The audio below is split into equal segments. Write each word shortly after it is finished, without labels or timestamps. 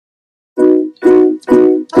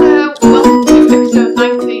episode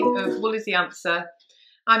 19 of Wool is the Answer.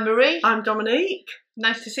 I'm Marie. I'm Dominique.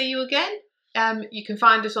 Nice to see you again. You can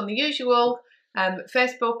find us on the usual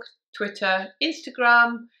Facebook, Twitter,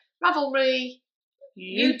 Instagram, Ravelry,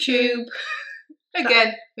 YouTube.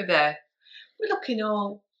 Again, we're there. We're looking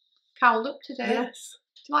all cowled up today. Yes.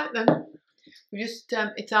 Do you like them? We just,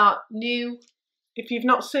 it's our new... If you've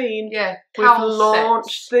not seen, we've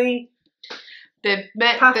launched the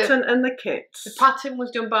pattern and the kits. The pattern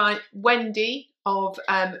was done by Wendy of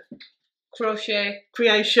Crochet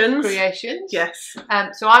Creations. Yes.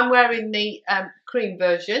 So I'm wearing the cream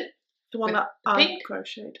version. The one that I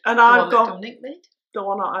crocheted. And I've got Dominique made. The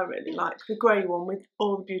one that I really like, the grey one with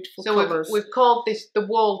all the beautiful colours. So we've called this the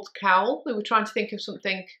Wold Cowl. We were trying to think of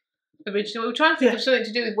something original. We were trying to think of something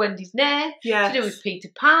to do with Wendy's neck, to do with Peter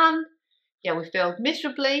Pan. Yeah, we failed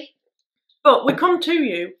miserably. But we come to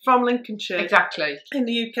you from Lincolnshire. Exactly. In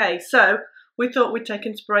the UK. So we thought we'd take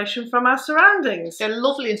inspiration from our surroundings. They're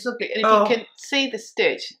lovely and snugly. And if you can see the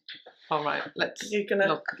stitch. All right, let's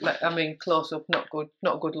look. I mean, close up, not good.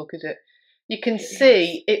 Not a good look, is it? You can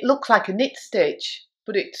see it looks like a knit stitch,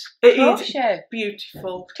 but it's crochet. Is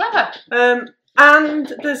beautiful. Clever.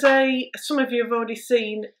 And there's some of you have already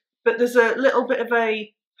seen, but there's a little bit of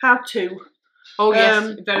a how-to. Oh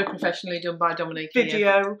yes, very professionally done by Dominique.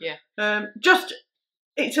 Video. Yeah.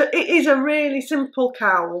 It is a really simple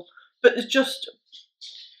cowl, but there's just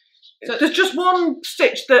one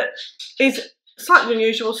stitch that is slightly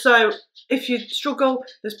unusual. So if you struggle,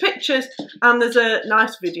 there's pictures and there's a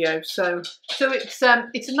nice video. So it's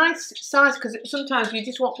a nice size because sometimes you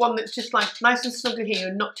just want one that's just like nice and snug here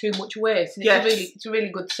and not too much waist. And it's a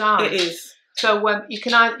really good size. It is. So you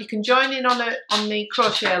can join in on the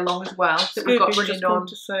crochet along as well that we've got running on.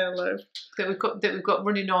 To say hello. That we've got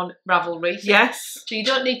running on Ravelry. Yes. So you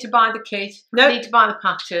don't need to buy the kit. No. You need to buy the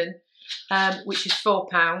pattern, which is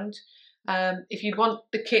 £4. If you want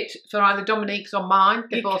the kit for either Dominique's or mine,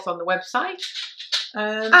 they're both on the website.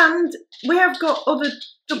 And we have got other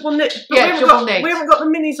double knit, but we haven't got the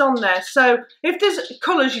minis on there. So if there's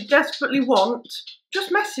colours you desperately want, just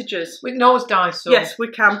message us. We can always dye some. Yes, we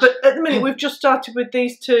can. But at the minute, we've just started with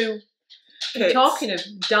these two kits. Talking of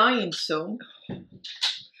dyeing some,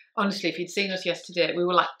 honestly, if you'd seen us yesterday, we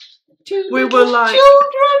were like children.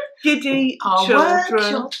 Giddy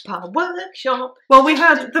children. Our workshop. Well, we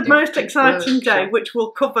had the most exciting day, which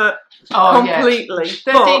we'll cover completely.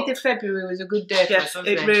 13th of February was a good day for us, wasn't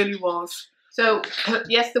it? It really was. So,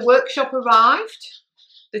 yes, the workshop arrived.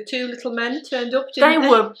 The two little men turned up, didn't they? They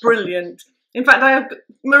were brilliant. In fact,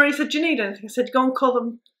 Marie said, do you need anything? I said, go and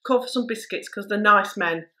call for some biscuits because they're nice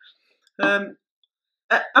men. I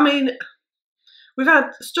mean, we've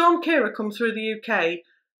had Storm Kira come through the UK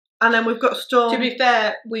and then we've got Storm... To be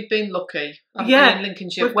fair, we've been lucky. In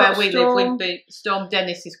Lincolnshire, where we live, Storm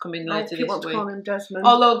Dennis is coming later this week. Call him Desmond.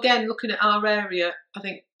 Although, again, looking at our area, I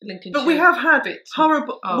think Lincolnshire... But we have had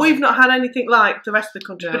horrible... We've not had anything like the rest of the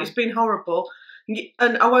country, but it's been horrible.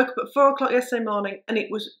 And I woke up at 4 o'clock yesterday morning and it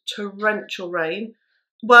was torrential rain.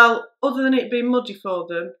 Well, other than it being muddy for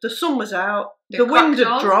them, the sun was out, the wind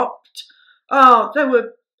had dropped. Oh, there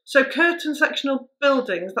were... So Curtin Sectional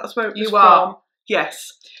Buildings, that's where it was from.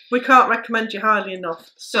 Yes. We can't recommend you highly enough.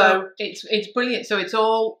 So it's brilliant. So it's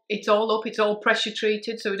all up, it's all pressure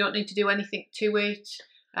treated, so we don't need to do anything to it.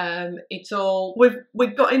 It's all... We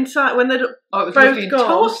got inside when they'd it was really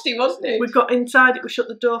toasty, wasn't it? We got inside it, we shut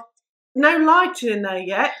the door. No lighting in there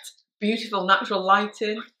yet. Beautiful natural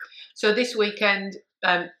lighting. So this weekend,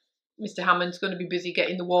 Mr. Hammond's going to be busy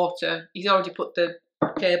getting the water. He's already put the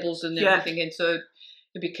cables and everything in, so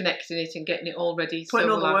he'll be connecting it and getting it all ready. Putting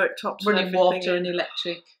all the worktops, running water and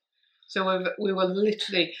electric. So we were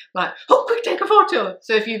literally like, oh, quick, take a photo.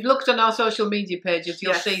 So if you've looked on our social media pages,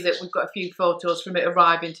 you'll see that we've got a few photos from it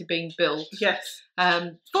arriving to being built. Yes.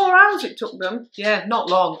 4 hours it took them. Yeah, not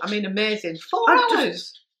long. I mean, amazing. 4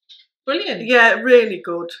 hours. Brilliant. Yeah, really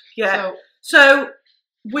good. Yeah. So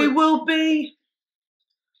we will be,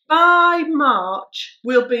 by March,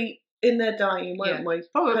 we'll be in there dyeing, won't we?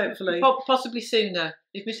 Probably, hopefully. Possibly sooner.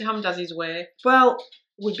 If Mr. Hammond has his way, well,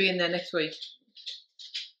 we'll be in there next week.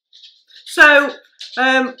 So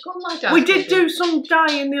we did do some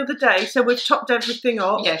dyeing the other day, so we've topped everything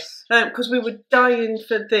up. Yes. Because we were dyeing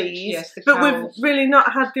for these. Yes, but we've really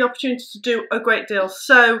not had the opportunity to do a great deal.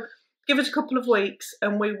 So give us a couple of weeks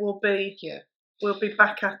and we will be we'll be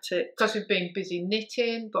back at it. Because we've been busy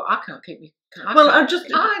knitting, but I can't keep me. Let's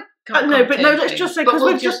just say because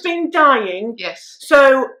we've just been dyeing. Yes.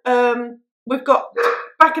 So we've got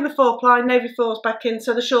back in the 4-ply, navy 4's back in,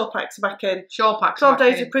 so the shore packs are back in. 12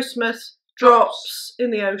 days of Christmas, drops in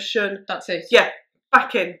the ocean. That's it. Yeah.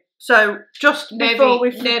 back in. So just before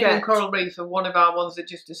we forget, Navy and Coral Reef are one of our ones that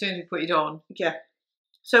just as soon as we put it on. Yeah.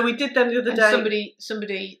 So we did them the other day.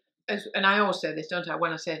 Somebody, and I always say this, don't I?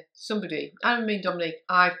 When I say somebody, I don't mean Dominique.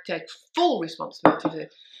 I take full responsibility for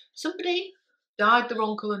it. Somebody dyed the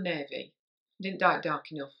wrong colour navy. Didn't dye it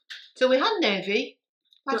dark enough. So we had navy.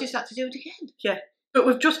 I just had to do it again. Yeah. But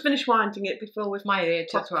we've just finished winding it before with my age.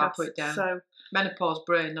 That's where I put it down. So menopause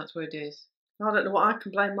brain. That's where it is. I don't know what I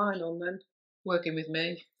can blame mine on then. Working with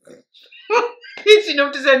me. It's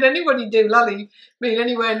enough to send anybody do, Lally. Being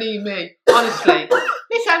anywhere near me. Honestly.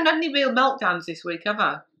 Miss, I haven't had any real meltdowns this week, have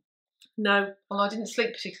I? No. Well, I didn't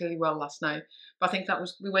sleep particularly well last night. But I think that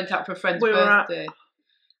was, we went out for a friend's birthday.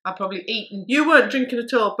 I'd probably eaten. You weren't drinking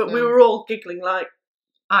at all, but we were all giggling like.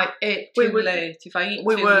 I ate too late. If I eat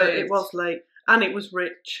too late. It was late. And it was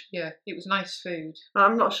rich. Yeah, it was nice food.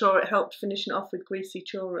 I'm not sure it helped finishing it off with greasy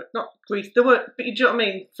churros. Not greasy, they weren't, but you know what I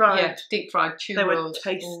mean? Fried. Yeah, deep fried churros. They were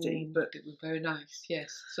tasty, but it was very nice,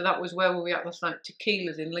 yes. So that was where were we at last night?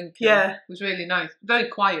 Tequila's in Lincoln. Yeah. It was really nice. Very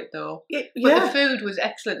quiet though. Yeah. But the food was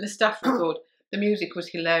excellent. The staff were good. The music was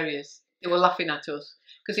hilarious. They were laughing at us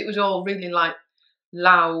because it was all really like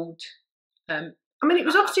loud. I mean, it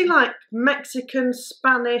was obviously like Mexican,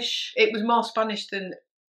 Spanish. It was more Spanish than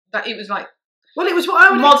that. It was like. Well, it was what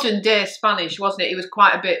I would modern day Spanish, wasn't it? It was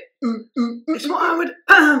quite a bit. It's what I would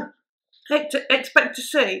expect to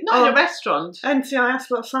see. Not in a restaurant. NCIS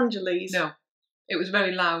Los Angeles. No, it was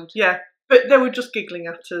very loud. Yeah, but they were just giggling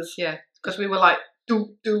at us. Yeah, because we were like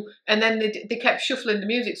do do, and then they kept shuffling the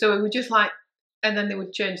music, so we were just like, and then they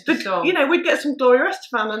would change the song. You know, we'd get some Gloria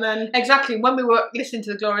Estefan, and then exactly when we were listening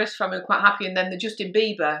to the Gloria Estefan, we were quite happy, and then the Justin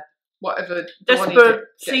Bieber. Whatever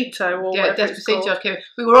Despacito or whatever Despacito came.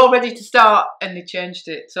 We were all ready to start and they changed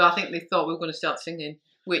it. So I think they thought we were going to start singing,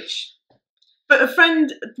 which. But a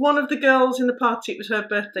friend, one of the girls in the party, it was her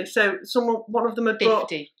birthday, so one of them had brought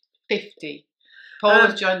 50. Paul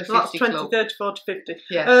has joined the 50 club. 20, 30, 40, 50.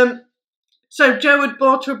 Yeah. So Joe had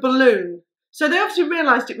bought her a balloon. So they obviously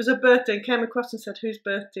realised it was her birthday and came across and said, "Whose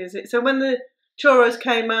birthday is it?" So when the churros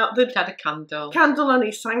came out, they'd had a candle. And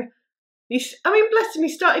he sang. I mean, bless him, he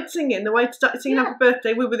started singing. The way he started singing Happy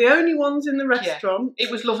Birthday, we were the only ones in the restaurant. Yeah. It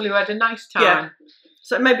was lovely, we had a nice time. Yeah.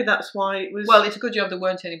 So maybe that's why it was... Well, it's a good job there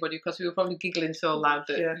weren't anybody because we were probably giggling so loud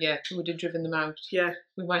that, we would have driven them out. Yeah.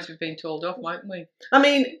 We might have been told off, mightn't we? I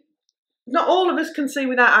mean, not all of us can see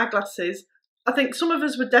without eyeglasses. I think some of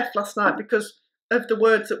us were deaf last night because of the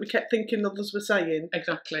words that we kept thinking others were saying.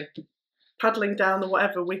 Exactly. Paddling down or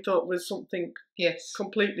whatever we thought was something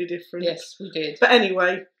completely different. Yes, we did. But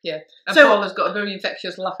anyway. Yeah. And Paula's got a very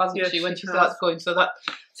infectious laugh, hasn't she, when she starts going. So that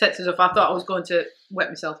sets us off. I thought I was going to wet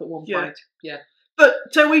myself at one point. Yeah. But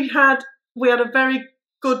so we had a very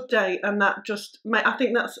good day, and that just I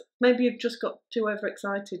think that's maybe you've just got too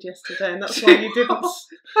overexcited yesterday, and that's why you didn't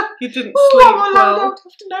sleep well.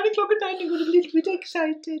 After 9 o'clock at night, I got a little bit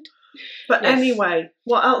excited. But anyway,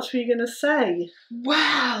 what else were you going to say?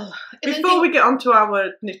 Well, before we get on to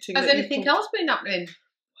our knitting, has anything else been happening?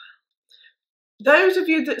 Those of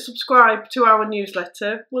you that subscribe to our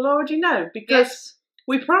newsletter will already know because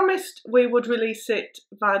we promised we would release it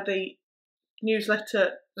via the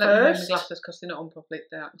newsletter Let me remove first. my glasses because they're not on properly.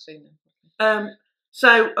 They haven't seen them.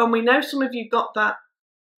 And we know some of you got that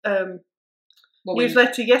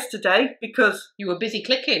newsletter yesterday because you were busy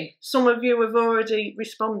clicking. Some of you have already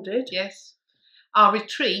responded. Yes. Our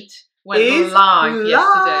retreat went live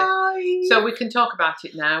yesterday. So we can talk about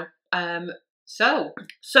it now. So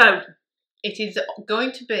it is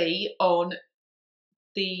going to be on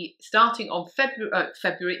starting on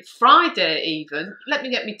February, Friday even. Let me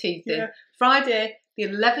get my teeth in. Friday, the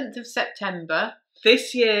 11th of September.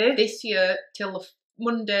 This year till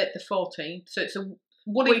Monday the 14th. So it's a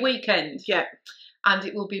weekend. Yeah. And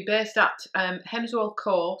it will be based at Hemswell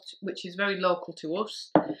Court, which is very local to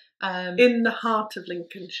us. In the heart of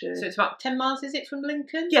Lincolnshire. So it's about 10 miles, is it, from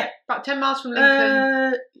Lincoln? Yeah. About 10 miles from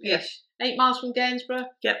Lincoln. Ish. 8 miles from Gainsborough?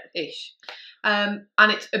 Yep. Ish. And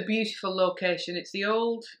it's a beautiful location. It's the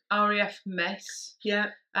old RAF mess. Yeah.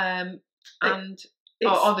 And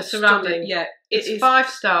the surrounding. Yeah. It's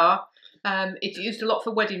 5-star. It's used a lot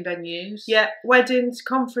for wedding venues. Yeah, weddings,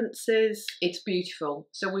 conferences. It's beautiful.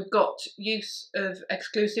 So we've got use of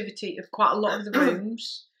exclusivity of quite a lot of the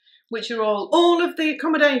rooms, which are all of the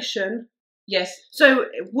accommodation. Yes. So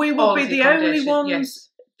we will be the only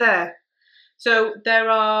ones there. So there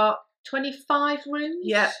are 25 rooms.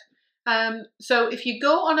 Yeah. So if you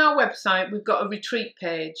go on our website, we've got a retreat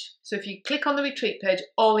page. So if you click on the retreat page,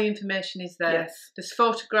 all the information is there. Yes. There's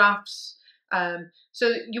photographs.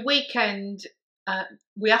 So your weekend,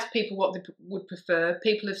 we asked people what they would prefer.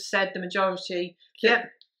 People have said the majority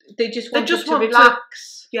that they just want to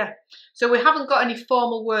relax. Yeah. So we haven't got any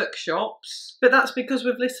formal workshops. But that's because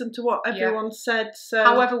we've listened to what everyone said. So,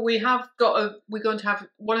 however, we're going to have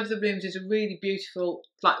one of the rooms is a really beautiful,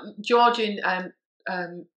 like Georgian,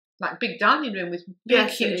 like big dining room with big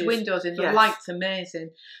huge windows in. The light's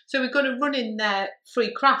amazing. So we're going to run in there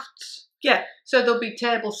free crafts. Yeah. So there'll be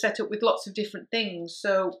tables set up with lots of different things.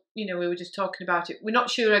 So, you know, we were just talking about it. We're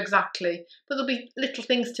not sure exactly, but there'll be little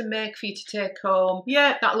things to make for you to take home.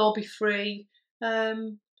 Yeah. That'll all be free.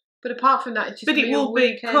 But apart from that, it's just but it will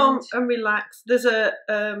be come and relax. There's a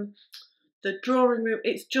the drawing room.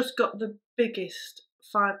 It's just got the biggest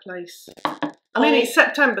fireplace. I mean, it's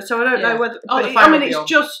September, so I don't know whether. I mean, it's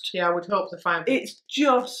just. Yeah, I would hope the fire. It's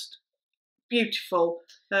just beautiful.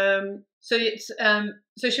 So it's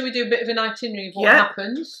so shall we do a bit of an itinerary of what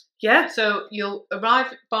happens? Yeah. So you'll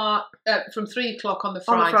arrive at bar from 3 o'clock on the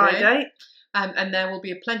Friday. And there will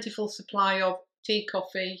be a plentiful supply of tea,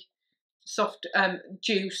 coffee, soft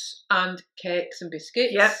juice and cakes and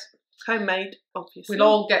biscuits. Yep, homemade, obviously. We'll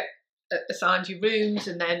all get assigned your rooms,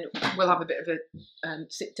 and then we'll have a bit of a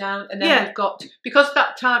sit down, and then we've got because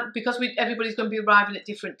everybody's going to be arriving at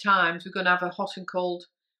different times. We're going to have a hot and cold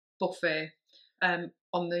buffet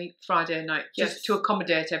on the Friday night just to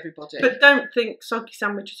accommodate everybody. But don't think soggy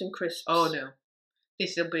sandwiches and crisps. Oh no,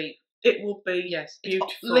 this will be. It will be beautiful.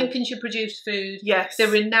 Lincolnshire produced food. Yes. They're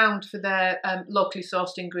renowned for their locally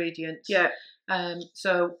sourced ingredients. Yeah.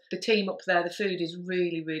 So the team up there, the food is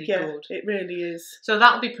really, really good. It really is. So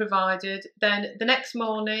that'll be provided. Then the next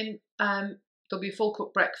morning, there'll be a full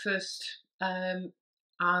cooked breakfast, and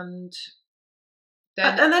then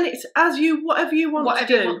it's whatever you want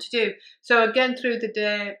to do. So again, through the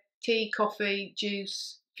day, tea, coffee,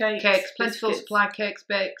 juice. Cakes, plentiful supply, cakes,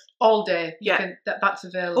 bakes, all day. That's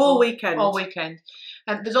available. All weekend.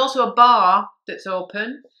 There's also a bar that's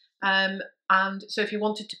open, and so if you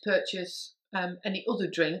wanted to purchase any other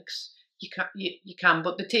drinks, you can.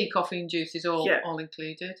 But the tea, coffee, and juice is all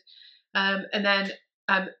included. And then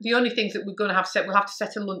the only things that we're going to have set, we'll have to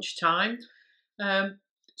set a lunchtime.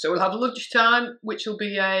 So we'll have lunchtime, which will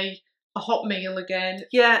be a hot meal again.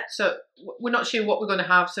 Yeah. So we're not sure what we're going to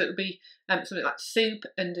have. So it'll be something like soup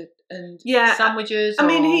and sandwiches. I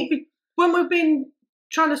mean, when we've been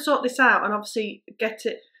trying to sort this out and obviously get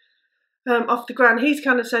it off the ground, he's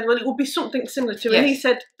kind of said, well, it will be something similar to it. And he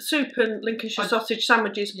said soup and Lincolnshire sausage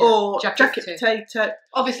sandwiches or jacket potato.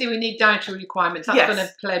 Obviously, we need dietary requirements. That's going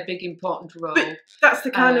to play a big important role. But that's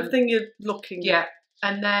the kind of thing you're looking at. Yeah.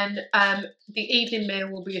 And then the evening meal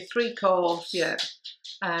will be a 3-course. Yeah.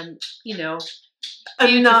 You know,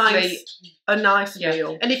 a nice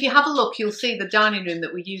meal. And if you have a look, you'll see the dining room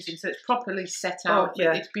that we're using. So it's properly set out. Oh,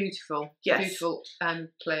 yeah. It's beautiful. Yes. Beautiful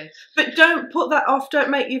place. But don't put that off. Don't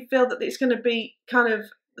make you feel that it's going to be kind of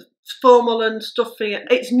formal and stuffy.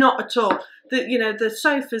 It's not at all. The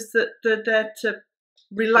sofas that they're there to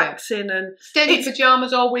relax in and stay in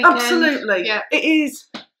pyjamas all weekend. Absolutely. Yeah. It is.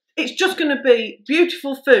 It's just going to be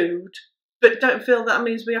beautiful food. But don't feel that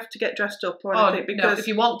means we have to get dressed up or anything. Because if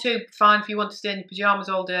you want to, fine. If you want to stay in your pyjamas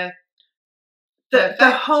all day, the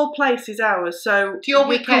whole place is ours. So to your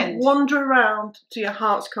weekend, can wander around to your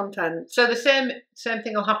heart's content. So the same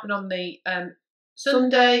thing will happen on the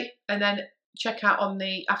Sunday, and then check out on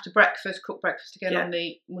the after breakfast, cook breakfast again on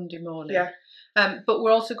the Monday morning. Yeah. But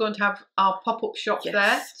we're also going to have our pop-up shop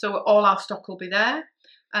there, so all our stock will be there.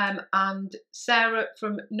 And Sarah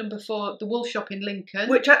from number 4, the wool shop in Lincoln.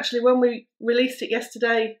 Which actually, when we released it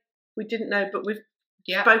yesterday, we didn't know, but we've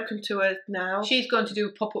spoken to her now. She's going to do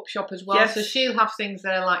a pop-up shop as well, so she'll have things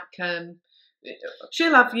there like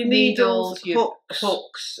she'll have your needles, your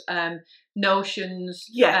hooks, notions,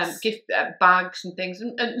 gift bags and things,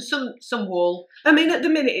 and some wool. I mean, at the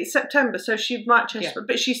minute it's September, so she might change,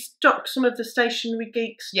 but she stocked some of the stationery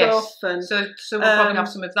geek stuff, and so we'll probably have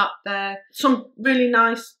some of that there. Some really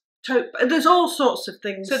nice tote. There's all sorts of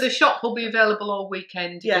things. So the shop will be available all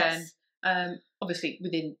weekend again. Obviously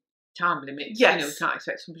within time limits. Yes. We can't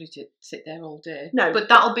expect somebody to sit there all day. No, but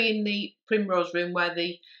that'll be in the Primrose room where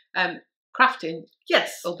the crafting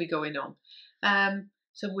will be going on.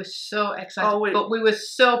 So we're so excited, but we were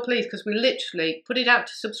so pleased because we literally put it out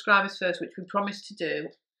to subscribers first, which we promised to do,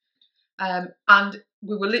 and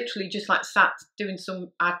we were literally just like sat doing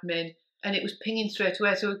some admin, and it was pinging straight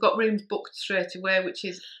away. So we've got rooms booked straight away, which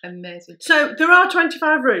is amazing. So there are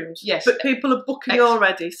 25 rooms, yes, but people are booking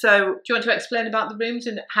already. So do you want to explain about the rooms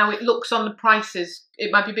and how it looks on the prices?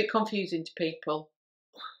 It might be a bit confusing to people.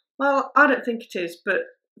 Well, I don't think it is, but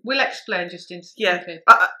we'll explain just in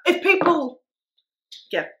if people.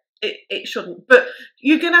 Yeah, it shouldn't. But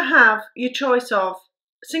you're going to have your choice of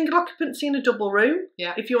single occupancy in a double room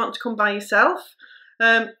if you want to come by yourself.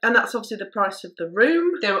 and that's obviously the price of the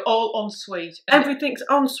room. They're all en suite. Everything's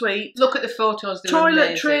en suite. Look at the photos. They're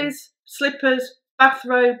toiletries, amazing. slippers,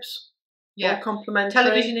 bathrobes. Yeah, all complimentary.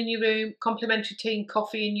 Television in your room, complimentary tea and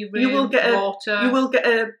coffee in your room. You will get water. You will get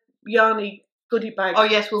a Yarny goodie bag. Oh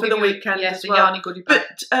yes, we'll for give the you weekend yes, as well. a Yarny goodie bag.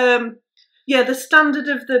 But yeah, the standard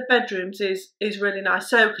of the bedrooms is really nice.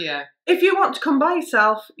 So yeah, if you want to come by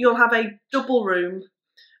yourself, you'll have a double room.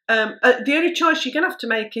 The only choice you're going to have to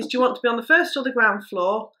make is, do you want to be on the first or the ground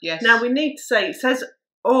floor? Yes. Now we need to say, it says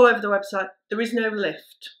all over the website, there is no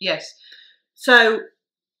lift. Yes. So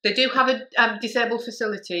they do have a disabled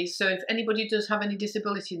facilities, so if anybody does have any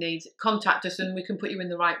disability needs, contact us and we can put you in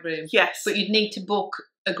the right room. Yes. But you'd need to book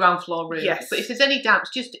a ground floor room. Yes. But if there's any doubts,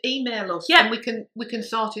 just email us and we can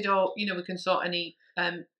sort it, or we can sort any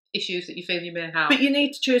issues that you feel you may have. But you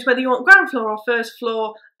need to choose whether you want ground floor or first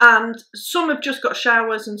floor, and some have just got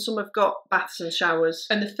showers and some have got baths and showers.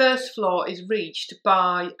 And the first floor is reached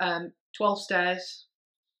by 12 stairs.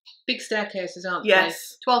 Big staircases, aren't they?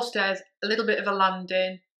 Yes. 12 stairs, a little bit of a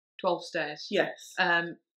landing, 12 stairs. Yes.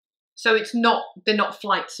 So they're not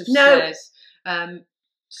flights of stairs.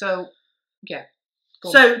 So yeah.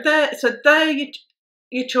 So they're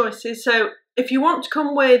your choices. So if you want to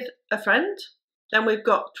come with a friend, then we've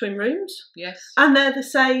got twin rooms. Yes. And they're the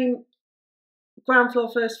same ground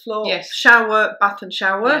floor, first floor, yes. shower, bath and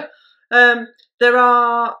shower. Yeah. There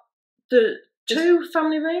are the two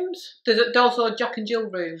family rooms. There's also a Jack and Jill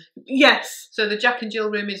room. Yes. So the Jack and Jill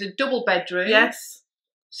room is a double bedroom. Yes.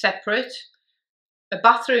 Separate. A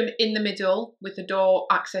bathroom in the middle with the door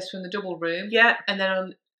access from the double room. Yeah. And then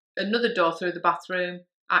on another door through the bathroom,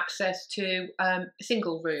 access to a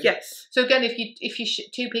single room. Yes. So again, if you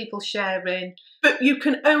two people sharing, but you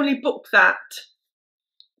can only book that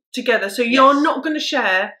together. So you're not going to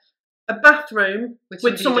share a bathroom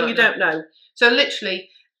with someone you don't know. So literally,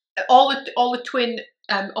 all the twin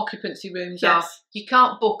occupancy rooms are. You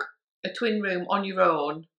can't book a twin room on your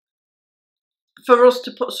own. For us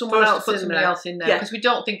to put someone else in there because we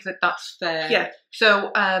don't think that that's fair. Yeah.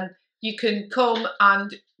 So you can come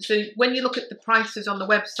and so when you look at the prices on the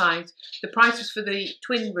website, the prices for the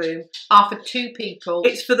twin room are for two people.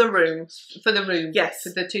 It's for the room. For the room. Yes. For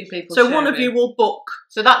the two people. So sharing. one of you will book.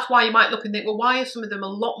 So that's why you might look and think, well, why are some of them a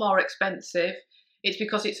lot more expensive? It's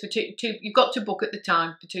because it's for two. You've got to book at the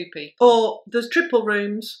time for two people. Or there's triple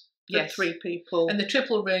rooms for 3 people. And the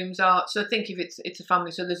triple rooms are, so think if it's a family.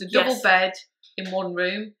 So there's a double bed in one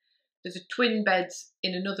room. There's a twin beds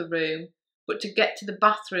in another room. But to get to the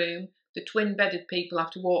bathroom, the twin bedded people have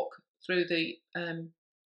to walk through the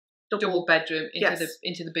double bedroom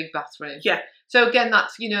into the big bathroom. Yeah. So again,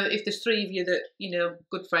 that's, if there's 3 of you that,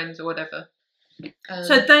 good friends or whatever.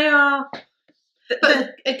 So they are...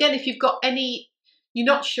 But again, if you've got any... You're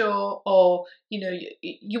not sure, or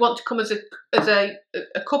you want to come as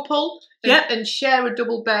a couple and share a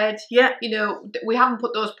double bed. Yeah. We haven't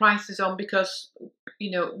put those prices on because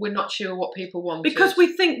we're not sure what people want. Because we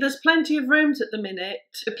think there's plenty of rooms at the minute.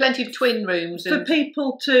 There's plenty of twin rooms for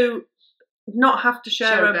people to not have to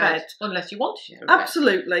share a bed unless you want to share a bed.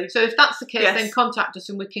 Absolutely. So if that's the case, then contact us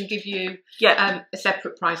and we can give you a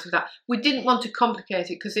separate price for that. We didn't want to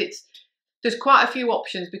complicate it because there's quite a few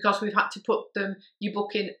options because we've had to put them, you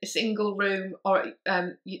book in a single room or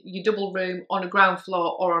your double room on a ground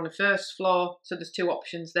floor or on a first floor. So there's 2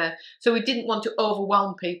 options there. So we didn't want to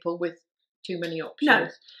overwhelm people with too many options. No.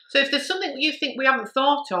 So if there's something you think we haven't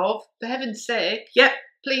thought of, for heaven's sake,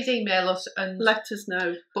 please email us and let us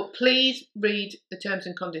know. But please read the terms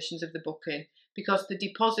and conditions of the booking because the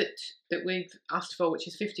deposit that we've asked for, which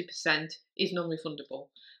is 50%, is non-refundable.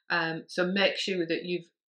 So make sure that you've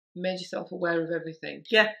made yourself aware of everything.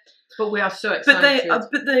 Yeah. But we are so excited.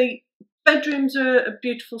 But the bedrooms are a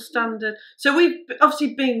beautiful standard. So we've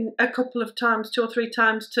obviously been a couple of times, 2 or 3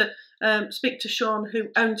 times, to speak to Sean, who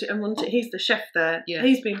owns it and runs it. He's the chef there. Yeah.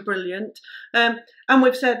 He's been brilliant. And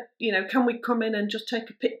we've said, can we come in and just take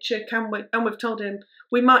a picture? Can we? And we've told him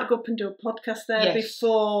we might go up and do a podcast there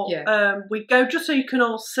before we go, just so you can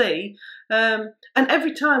all see. And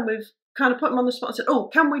every time we've kind of put them on the spot and said, "Oh,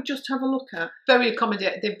 can we just have a look at?" Very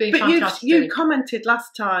accommodating. They've been fantastic. You commented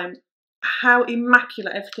last time how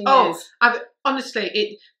immaculate everything is.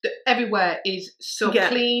 Honestly, everywhere is so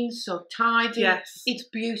clean, so tidy. Yes, it's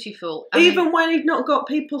beautiful. Even when you've not got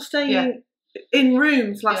people staying in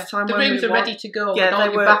rooms last time. The rooms are ready to go. Yeah, with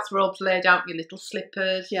all your bathrobes laid out, your little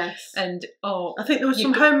slippers. Yes, and I think there was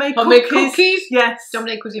some homemade cookies. Yes,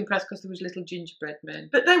 Dominique was impressed because there was little gingerbread men.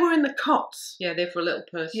 But they were in the cots. Yeah, they're for a little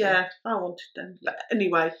person. Yeah, I wanted them. But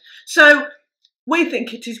anyway, so we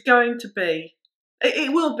think it is going to be.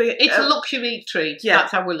 It will be. It's a luxury treat. Yeah,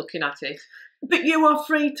 that's how we're looking at it. But you are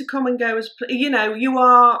free to come and go as you know. You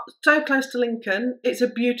are so close to Lincoln. It's a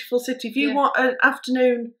beautiful city. If you want an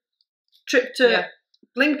afternoon trip to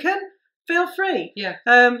Lincoln, feel free. Yeah.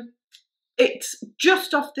 It's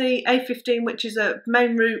just off the A15, which is a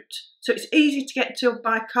main route, so it's easy to get to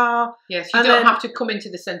by car. Yes, you don't have to come into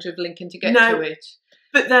the centre of Lincoln to get to it.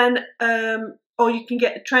 But then, or you can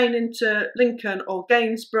get a train into Lincoln or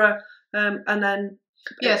Gainsborough, and then.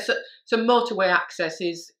 Yeah, so motorway access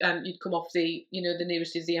is you'd come off the the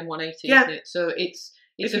nearest is the M180, isn't it? So it's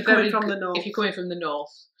if a very from the north. If you're coming from the north,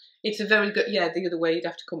 it's a very good the other way you'd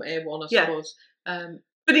have to come at A1, I suppose.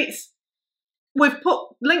 But we've put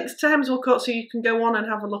links to Hemswell Court so you can go on and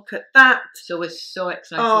have a look at that. So we're so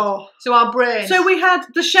excited. Oh, so our brains. So we had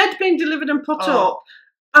the shed being delivered and put up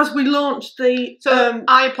as we launched the. So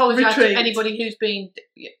I apologise to anybody who's been.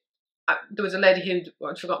 There was a lady who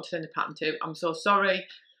I forgot to send a pattern to. I'm so sorry.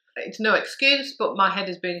 It's no excuse, but my head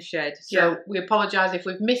has been shed. So we apologise if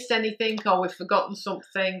we've missed anything or we've forgotten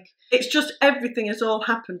something. It's just everything has all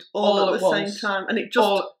happened all at the same time, and it just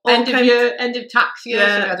all end of tax year.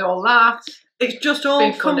 So we had all that. It's just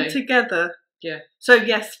all come together. Yeah. So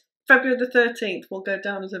yes, February the 13th will go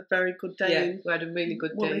down as a very good day. Yeah, we had a really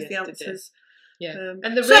good day yesterday. The answers. Yeah.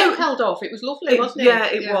 And the rain held off. It was lovely, wasn't it? Yeah,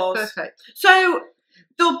 it was perfect. So.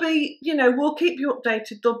 There'll be, we'll keep you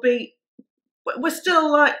updated. We're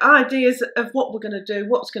still like ideas of what we're going to do,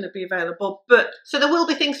 what's going to be available. But so there will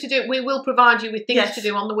be things to do. We will provide you with things to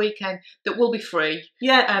do on the weekend that will be free.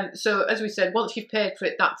 Yeah. So as we said, once you've paid for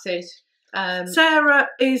it, that's it. Sarah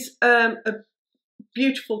is a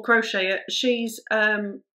beautiful crocheter. She's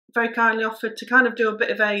very kindly offered to kind of do a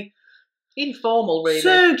bit of a informal, really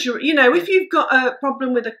surgery. If you've got a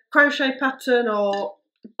problem with a crochet pattern or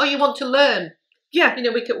you want to learn. Yeah.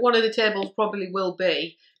 One of the tables probably will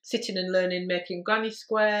be sitting and learning making granny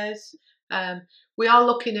squares. We are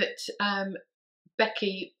looking at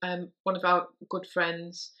Becky, one of our good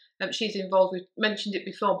friends. She's involved with, mentioned it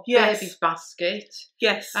before, Baby's Basket.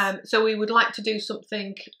 Yes. So we would like to do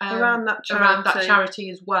something around that charity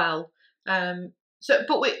as well. It's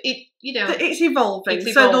evolving.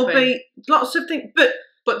 So there'll be lots of things, but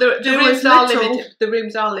the rooms are limited. The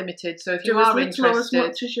rooms are limited. So if you are interested, as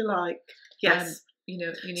much as you like. Yes. You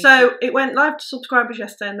need it went live to subscribers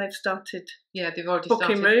yesterday, and they've started. Yeah, they've already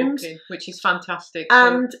booking started rooms, which is fantastic.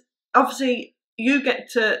 And obviously, you're going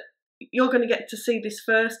to get to see this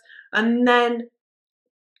first, and then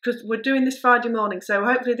because we're doing this Friday morning, so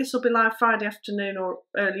hopefully this will be live Friday afternoon or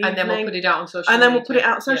early evening, and then we'll put it out on social. And then we'll put it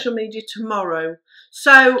out on social media tomorrow.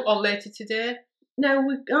 So or later today. No,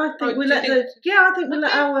 I think we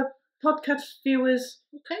let our podcast viewers.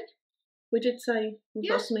 Okay. We did say we've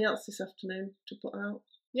got something else this afternoon to put out.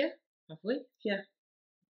 Yeah, have we? Yeah.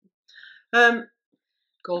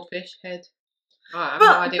 Goldfish head. Oh, I have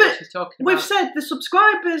no idea what she's talking about. We've said the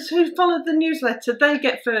subscribers who follow the newsletter, they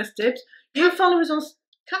get first dibs. You follow us on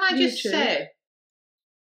Can I just say,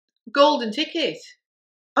 golden ticket.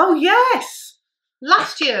 Oh, yes.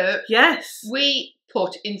 Last year, we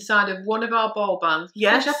put inside of one of our ball bands, which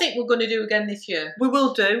I think we're going to do again this year. We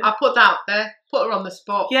will do. I put that out there, put her on the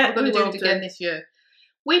spot. Yeah, we're going to do it again this year.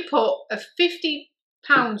 We put a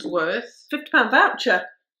 £50 worth, £50 voucher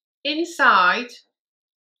inside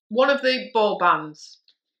one of the ball bands.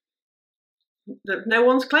 No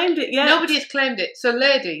one's claimed it yet. Nobody has claimed it. So,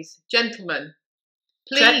 ladies, gentlemen,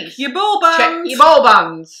 please check your ball bands. Check your ball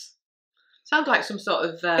bands. Sounds like some sort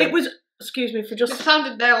of. It was. Excuse me for just. It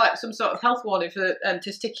sounded there like some sort of health warning for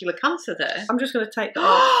testicular cancer. There. I'm just going to take that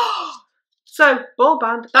off. So ball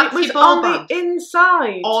band. That's it was your ball on band. The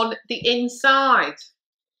inside. On the inside.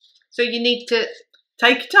 So you need to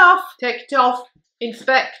take it off. Take it off.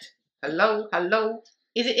 Inspect. Hello, hello.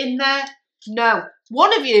 Is it in there? No.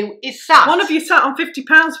 One of you is sat. One of you sat on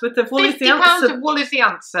 £50 worth of wool is the answer. £50 of wool is the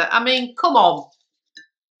answer. I mean, come on.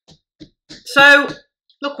 So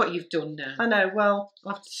look what you've done now. I know. Well,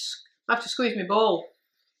 I have to squeeze my ball.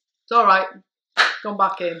 It's all right. Gone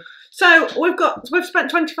back in. So we've spent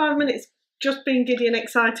 25 minutes just being giddy and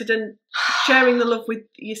excited and sharing the love with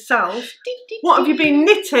yourself. What have you been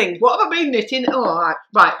knitting? What have I been knitting? Oh, all right.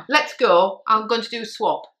 Right, let's go. I'm going to do a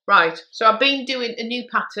swap. Right. So I've been doing a new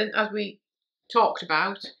pattern as we talked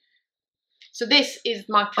about. So this is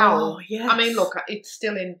my cowl. Oh, yes. I mean, look, it's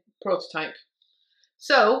still in prototype.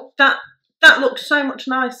 So that looks so much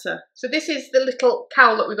nicer. So this is the little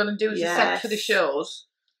cowl that we're going to do as a set for the shows.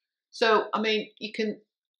 So, I mean, you can...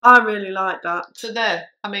 I really like that. So there.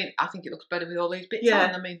 I mean, I think it looks better with all these bits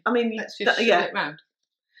on. I mean, let's just shove it round.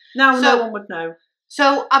 Now no one would know.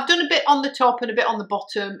 So I've done a bit on the top and a bit on the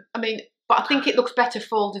bottom. I mean, but I think it looks better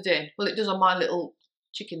folded in. Well, it does on my little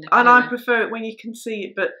chicken neck. And anyway. I prefer it when you can see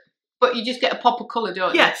it, but but you just get a pop of colour,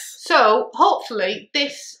 don't you? Yes. So hopefully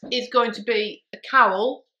this is going to be a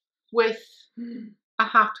cowl with a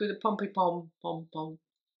hat with a pom-pom.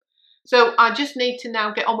 So I just need to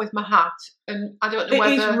now get on with my hat, and I don't know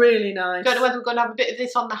whether... It is really nice. I don't know whether we're going to have a bit of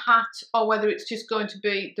this on the hat or whether it's just going to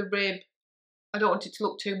be the rib. I don't want it to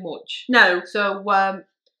look too much. No. So,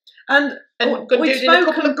 and we've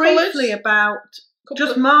spoken briefly about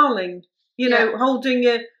just marling, you know, holding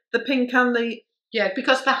the pink and the... Yeah,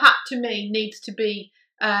 because the hat to me needs to be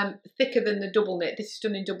thicker than the double knit. This is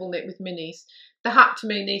done in double knit with minis. The hat to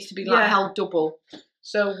me needs to be like held double.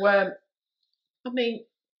 So, I mean,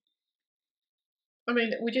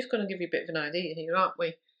 we're just going to give you a bit of an idea here, aren't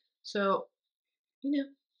we? So, you know,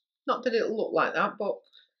 not that it'll look like that, but...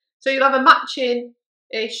 So you'll have a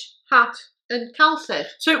matching-ish hat and cowl set.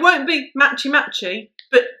 So it won't be matchy-matchy,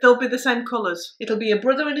 but they'll be the same colours. It'll be a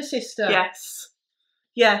brother and a sister. Yes.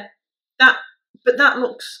 Yeah. But that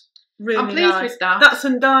looks really nice. I'm pleased with that. That's a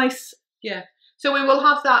nice... Yeah. So we will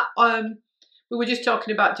have that... we were just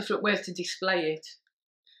talking about different ways to display it.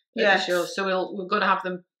 Yes. The show. So we're going to have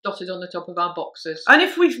them dotted on the top of our boxes. And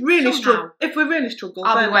if we really struggle,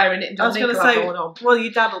 I'll be wearing it. And I was going to say, well,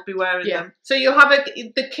 your dad will be wearing them. So you'll have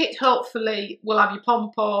the kit. Hopefully, will have your pom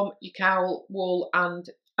pom, your cowl, wool, and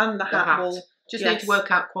the hat wool. Just need to work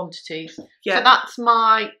out quantities. Yeah. So that's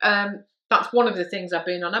my that's one of the things I've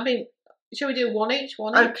been on. Shall we do one each?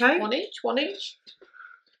 Okay. One each.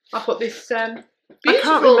 I'll put this. I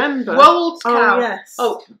can't remember. Wolds cowl. Oh, yes.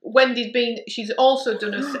 Oh, Wendy's been. She's also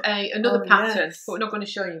done us another pattern, but we're not going to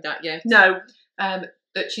show you that yet. No.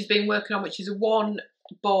 That she's been working on, which is a one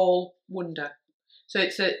ball wonder. So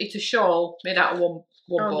it's a shawl made out of one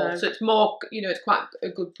ball. No. So it's more, you know, it's quite a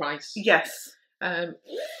good price. Yes.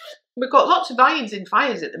 We've got lots of irons in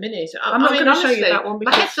fires at the minute. I'm not going to show you that one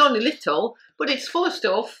because my head's only little, but it's full of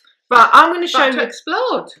stuff. Right, I'm going to show you.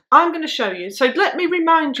 Explode. I'm going to show you. So let me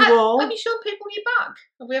remind you all. Have you shown people your bag?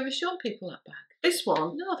 Have we ever shown people that bag? This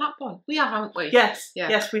one? No, that one. We have, haven't we? Yes. Yeah.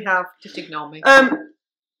 Yes, we have. Just ignore me.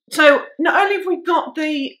 So not only have we got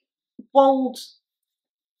the Wold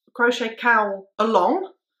crochet cowl along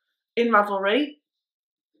in Ravelry,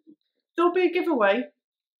 there'll be a giveaway.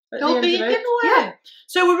 There'll be a giveaway. Yeah.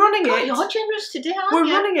 So we're running it. You're generous today, aren't you?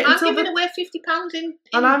 We're running it. I'm giving away £50 in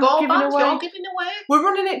and I'm ball giving bags. away. You're giving away. We're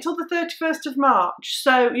running it till the 31st of March.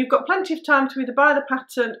 So you've got plenty of time to either buy the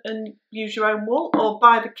pattern and use your own wool, or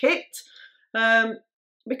buy the kit,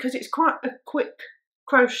 because it's quite a quick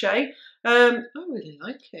crochet. I really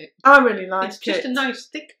like it. I really like it. It's just a nice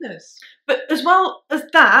thickness. But as well as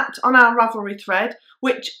that, on our Ravelry thread,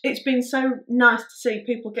 which it's been so nice to see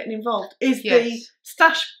people getting involved, is the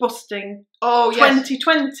stash busting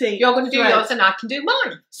 2020. You're going to do yours and I can do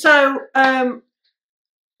mine. So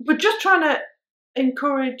we're just trying to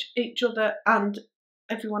encourage each other and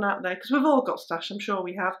everyone out there, because we've all got stash, I'm sure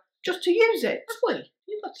we have, just to use it. Have we?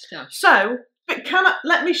 You've got stash. So, but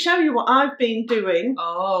let me show you what I've been doing.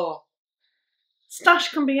 Oh.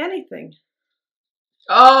 Stash can be anything.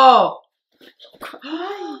 Oh.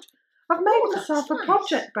 I've made myself a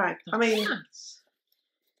project bag. That's nice.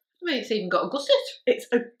 It's even got a gusset. It's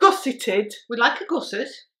a gusseted. We like a gusset.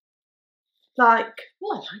 Like.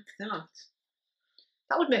 Oh, I like that.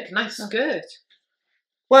 That would make a nice skirt.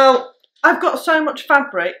 Well, I've got so much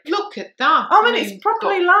fabric. Look at that. It's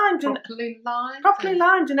properly lined. Properly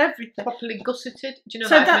lined and everything. Properly gusseted. Do you know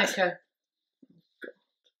that would make a...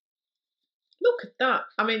 Look at that.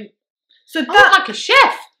 So I look like a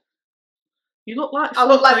chef. You look like I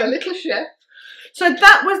look like a little chef. So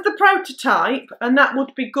that was the prototype, and that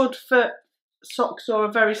would be good for socks or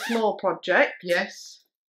a very small project. Yes.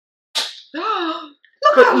 Look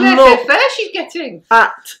how laissez faire she's getting.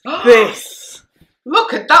 At this.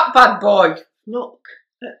 Look at that bad boy. Look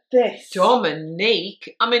at this.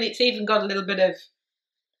 Dominique. It's even got a little bit of...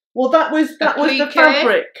 Well, that was the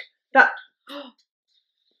fabric.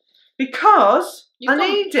 Because I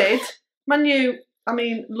needed my new...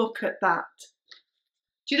 look at that.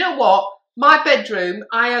 Do you know what? My bedroom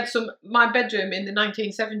in the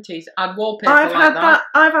 1970s had wallpaper like that.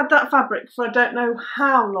 I've had that fabric for I don't know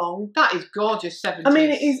how long. That is gorgeous 70s.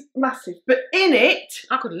 It is massive. But in it...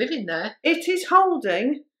 I could live in there. It is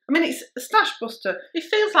holding... it's a stash buster. It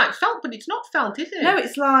feels like felt, but it's not felt, is it? No,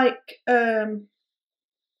 it's like...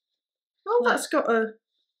 that's got a...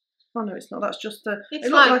 Oh, no, it's not. That's just a... It's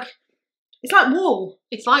like wool.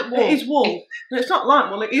 It's like wool. It is wool. No, it's not like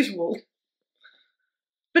wool, it is wool.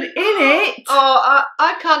 But in it... Oh,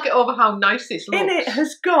 I can't get over how nice this looks. In it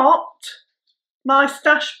has got my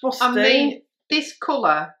stash busting. This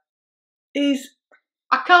colour is...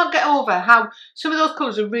 I can't get over how... Some of those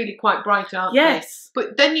colours are really quite bright, aren't they? Yes.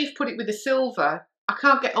 But then you've put it with the silver. I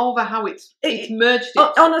can't get over how it's merged.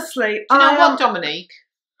 Honestly, do you know what, Dominique?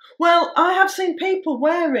 Well, I have seen people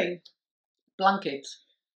wearing blankets.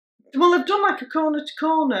 Well, they've done like a corner to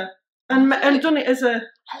corner and done it as a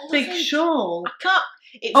big shawl. I can't.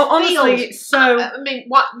 Honestly, it's so. I mean,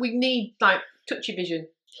 what we need, like touchy vision.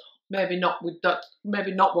 Maybe not with that.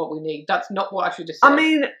 Maybe not what we need. That's not what I should have said. I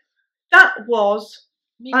mean, that was.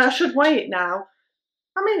 I should weigh it now.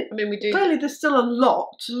 I mean, we do. Clearly, there's still a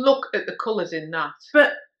lot. Look at the colours in that.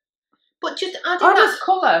 But just adding that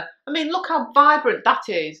colour. I mean, look how vibrant that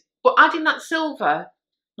is. But adding that silver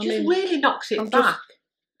just really knocks it back.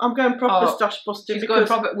 I'm going proper stash busting. Because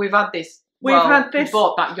we've had this. We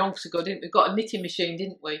bought that yonks ago, didn't we? We got a knitting machine,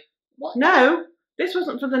 didn't we? What? No, this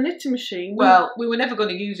wasn't for the knitting machine. Well, we were never going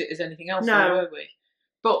to use it as anything else, were we?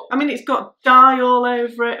 But I mean, it's got dye all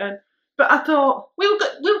over it, but I thought we were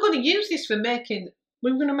going to use this for making.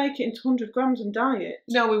 We were going to make it into 100 grams and dye it.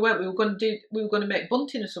 No, we weren't. We were going to make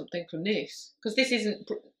bunting or something from this because this isn't.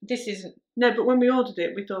 No, but when we ordered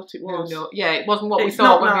it, we thought it was. No, yeah, it wasn't what we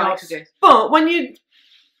thought when we ordered it. But when you,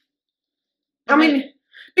 I mean,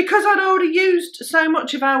 because I'd already used so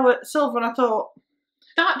much of our silver, and I thought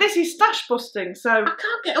this is stash busting. So I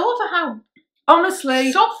can't get over how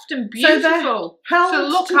honestly soft and beautiful. So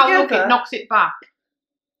look how it knocks it back.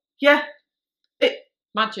 Yeah,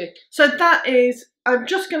 magic. So that is. I'm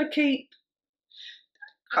just going to keep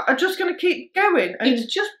going. And it's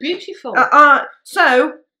just beautiful.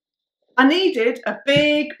 So I needed a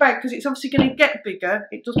big bag because it's obviously going to get bigger.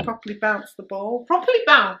 It does properly bounce the ball. Properly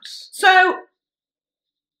bounce. So,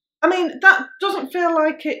 I mean, that doesn't feel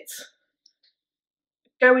like it's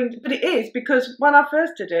going, but it is because when I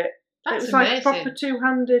first did it, it was amazing. Like proper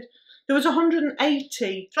two-handed. There was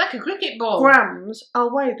 180. It's like a cricket ball. Grams.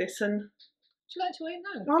 I'll weigh this and. Would you like to weigh it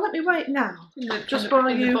now? Well, let me weigh it now. Just while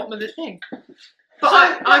you. The bottom of the thing. But so,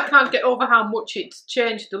 I can't get over how much it's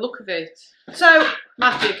changed the look of it. So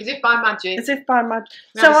magic, as if by magic. As if by magic.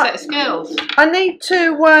 So a set of scales. I need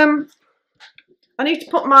to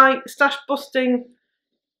put my stash busting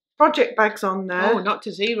project bags on there. Oh, not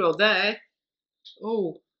to zero there.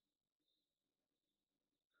 Oh.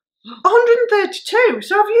 132.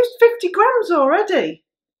 So I've used 50 grams already.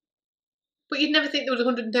 But you'd never think there was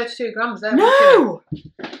 132 grams there. No,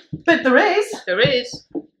 but there is. There is.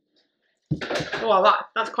 Oh,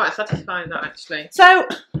 that's quite satisfying. That actually. So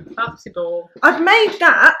fancy ball. I've made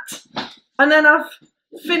that, and then I've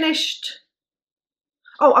finished.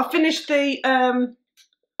 Oh, I finished the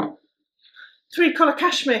 3-colour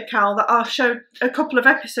cashmere cowl that I showed a couple of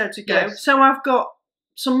episodes ago. Yes. So I've got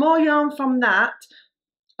some more yarn from that.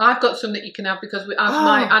 I've got some that you can have because we have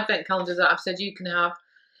my advent calendars that I've said you can have.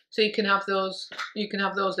 So you can have those. You can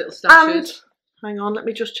have those little stashes. And hang on, let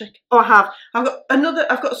me just check. Oh, I have.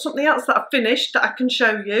 I've got something else that I've finished that I can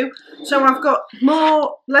show you. So I've got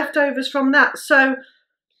more leftovers from that. So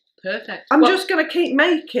perfect. I'm just going to keep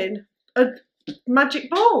making magic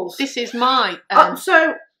balls. This is my.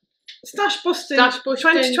 So stash busting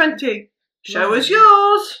 2020. Show us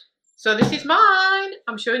yours. So this is mine.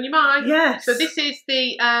 I'm showing you mine. Yes. So this is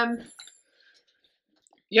the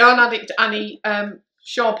Yarnaddict Annie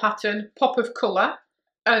shawl pattern, pop of colour,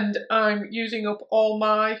 and I'm using up all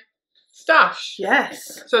my stash.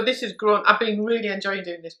 Yes. So this has grown. I've been really enjoying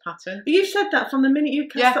doing this pattern. You've said that from the minute you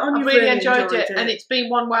cast it on. I've really enjoyed it, and it's been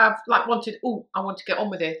one where I've like wanted. Oh, I want to get on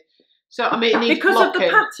with it. So I mean, it needs because blocking. Of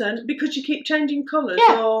the pattern, because you keep changing colours.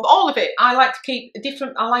 Yeah, or... all of it. I like to keep a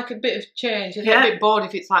different. I like a bit of change. I get a bit bored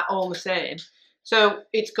if it's like all the same. So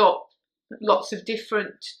it's got lots of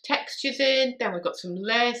different textures in. Then we've got some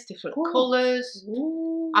lace, different colours.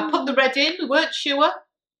 I put the red in. We weren't sure.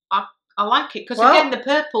 I like it because again the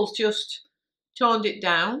purple's just toned it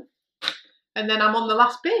down. And then I'm on the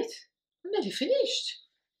last bit. I'm nearly finished.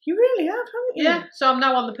 You really have, haven't you? Yeah. So I'm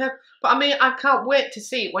now on the purple. But I mean, I can't wait to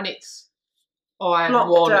see it when it's. Oh, I had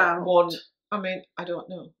one. I mean, I don't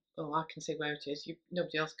know. Oh, I can see where it is.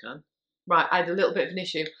 Nobody else can. Right, I had a little bit of an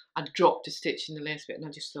issue. I dropped a stitch in the lace bit and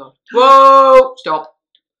I just thought, whoa, stop.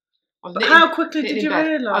 But how quickly did you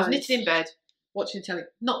realise? I was knitting in bed, watching telly.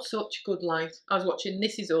 Not such good light. I was watching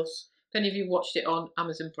This Is Us. If any of you watched it on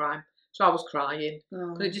Amazon Prime. So I was crying.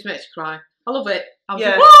 Because it just makes you cry. I love it. I was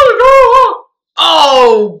like,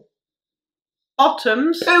 oh!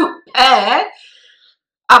 Bottoms.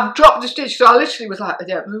 I've dropped the stitch, so I literally was like,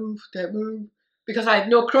 don't move. Because I had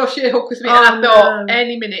no crochet hook with me, and I thought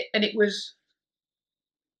any minute, and it was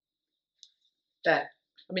there.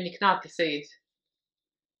 I mean, you can hardly see it.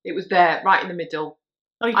 It was there, right in the middle.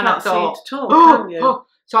 Oh, you can't see it at all, can you?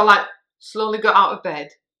 So I like slowly got out of bed,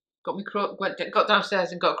 got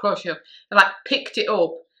downstairs and got a crochet hook, and like picked it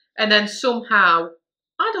up, and then somehow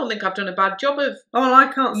I don't think I've done a bad job of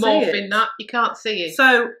I can't see morphing it. that. You can't see it.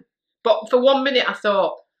 So, but for 1 minute I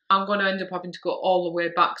thought, I'm going to end up having to go all the way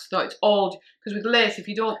back. So it's old. Because with lace, if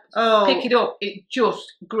you don't pick it up, it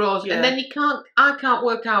just grows. Yeah. And then I can't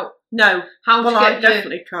work out how to get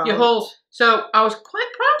definitely can't. Your holes. So I was quite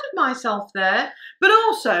proud of myself there. But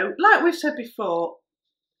also, like we've said before,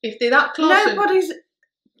 if they're that close,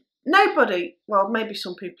 nobody, well, maybe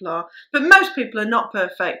some people are, but most people are not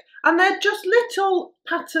perfect, and they're just little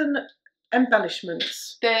pattern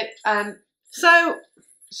embellishments.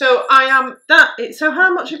 So I am So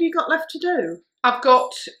how much have you got left to do? I've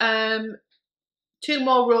got 2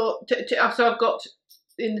 more rows. So I've got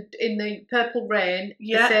in the purple rain,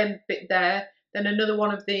 the same bit there. Then another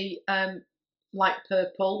one of the light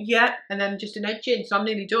purple. Yeah. And then just an edging. So I'm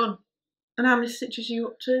nearly done. And how many stitches are you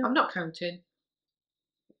up to? I'm not counting.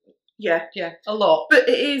 Yeah. Yeah, a lot. But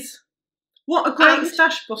it is. What a great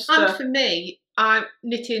stash buster. And for me, I'm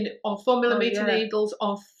knitting on 4mm needles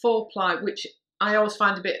on 4-ply, which I always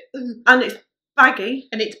find a bit... And it's baggy.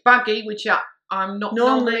 And it's baggy, which I'm not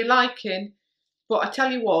normally liking. But I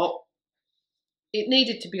tell you what, it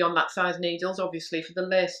needed to be on that size needles, obviously, for the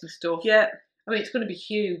lace and stuff. Yeah. I mean, it's going to be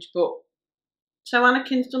huge, but... So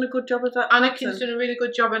Anakin's done a good job of that. Anakin's done a really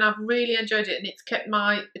good job, and I've really enjoyed it, and it's kept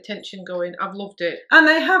my attention going. I've loved it. And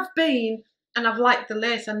they have been... And I've liked the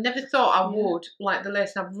lace. I never thought I would like the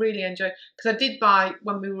lace, and I've really enjoyed it. Because I did buy,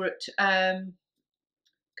 when we were at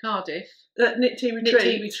Cardiff... Knit Tea Retreat. Knit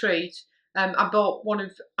Tea Retreat. I bought one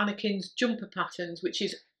of Anakin's jumper patterns, which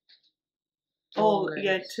is...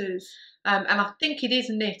 yeah, it is. And I think it is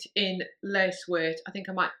knit in lace weight. I think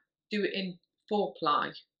I might do it in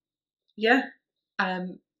 4-ply. Yeah.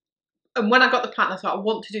 And when I got the pattern, I thought, I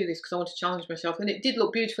want to do this because I want to challenge myself. And it did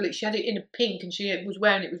look beautiful. She had it in a pink, and she was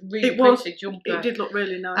wearing it. It was really pretty jumper. It did look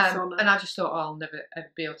really nice on her. And I just thought, I'll never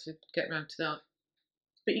ever be able to get around to that.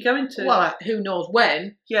 But you're going to? Well, who knows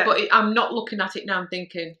when? Yeah. But I'm not looking at it now and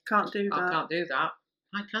thinking, can't do that. I can't do that.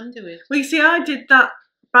 I can do it. Well, you see, I did that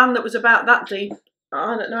band that was about that deep.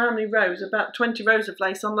 I don't know how many rows, about 20 rows of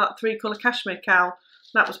lace on that 3-colour cashmere cowl.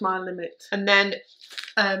 That was my limit. And then,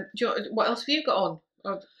 what else have you got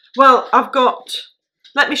on? Well, I've got...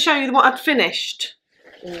 Let me show you what I'd finished.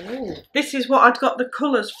 Ooh. This is what I'd got the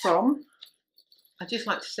colours from. I'd just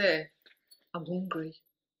like to say, I'm hungry.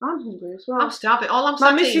 I'm hungry as well. I'm starving. All I'm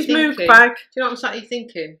my sat here Mrs. Move thinking... bag. Do you know what I'm sat here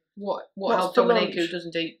thinking? What helps Dominique, who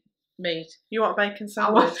doesn't eat meat? You want a bacon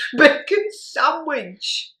sandwich? I want a bacon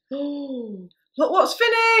sandwich. Oh. Look what's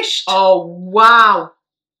finished! Oh, wow.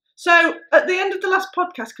 So, at the end of the last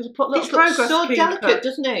podcast, because I put little progress looks so keeper, delicate,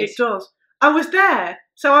 doesn't it? It does. I was there.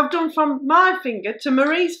 So I've done from my finger to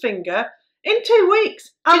Marie's finger in 2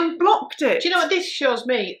 weeks and blocked it. Do you know what this shows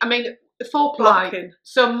me? I mean, the 4-ply. Blocking.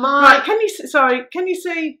 So my... Right, can you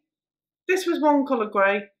see? This was one colour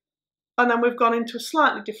grey, and then we've gone into a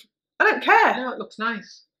slightly different... I don't care. No, it looks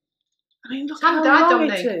nice. I mean, look how long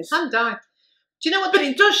it is. Hand dyed. Do you know what? But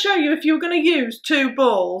it does show you if you were going to use 2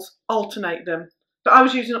 balls, alternate them. But I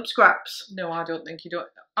was using up scraps. No, I don't think you do.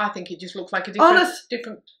 I think it just looks like a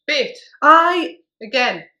different bit. I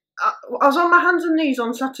was on my hands and knees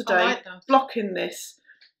on Saturday blocking this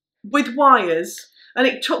with wires, and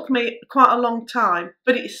it took me quite a long time,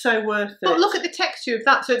 but it's so worth it. But look at the texture of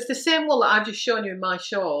that. So it's the same wool that I've just shown you in my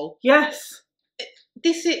shawl. Yes.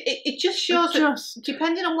 It just shows that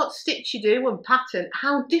depending on what stitch you do and pattern,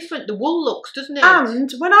 how different the wool looks, doesn't it? And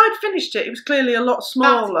when I'd finished it, it was clearly a lot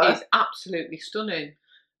smaller. That is absolutely stunning.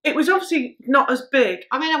 It was obviously not as big.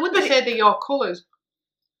 I mean, I wouldn't say they're your colours.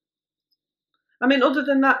 I mean, other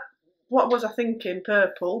than that, what was I thinking?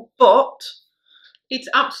 Purple, but it's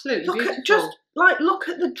absolutely beautiful. Look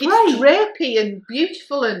at the drape. It's drapey and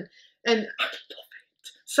beautiful and I love it.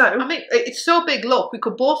 So I mean, it's so big. Look, we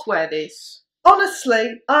could both wear this.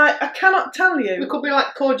 Honestly, I cannot tell you. We could be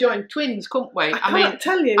like co-joined twins, couldn't we? I can't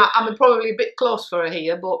tell you. I'm probably a bit close for her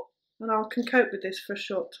here, but... And I can cope with this for a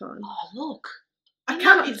short time. Oh, look. I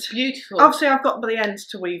can't. It's beautiful. Obviously, I've got the ends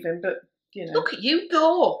to weave in, but, you know. Look at you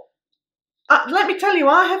go. Let me tell you,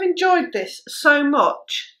 I have enjoyed this so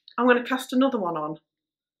much. I'm going to cast another one on.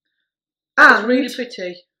 It's really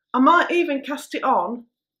pretty. I might even cast it on.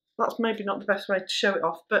 That's maybe not the best way to show it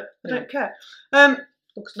off, but I don't care.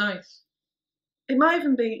 Looks nice. It might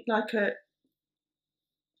even be like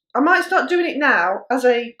I might start doing it now as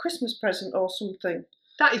a Christmas present or something.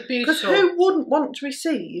 That is beautiful. Because who wouldn't want to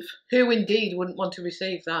receive? Who indeed wouldn't want to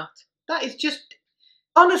receive that? That is just...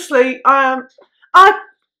 Honestly,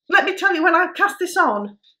 let me tell you, when I cast this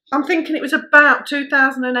on, I'm thinking it was about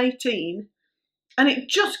 2018, and it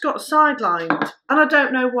just got sidelined, and I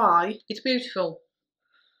don't know why. It's beautiful.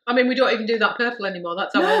 I mean, we don't even do that purple anymore.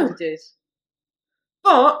 That's how old it is.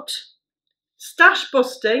 But stash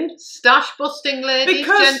busting, ladies,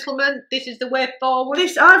 gentlemen, this is the way forward.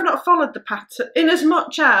 This I've not followed the pattern in as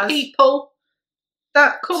much as people.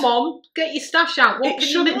 That come on, get your stash out. What it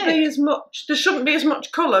shouldn't be as much. There shouldn't be as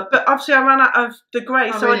much colour, but obviously I ran out of the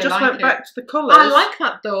grey, so really I just went back to the colours. I like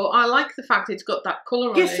that though. I like the fact it's got that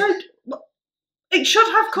colour on it. So it should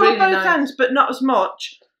have colour both ends, but not as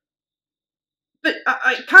much. But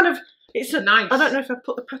I kind of, it's nice. I don't know if I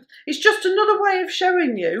put the pattern. It's just another way of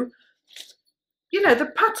showing you. You know, the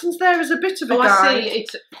pattern's there as a bit of a guide. I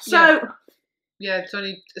see. Yeah, it's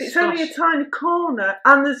only a tiny corner,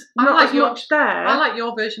 and there's not as much there. I like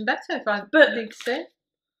your version better, if I need to say.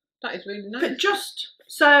 That is really nice. But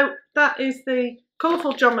so that is the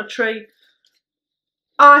colourful geometry.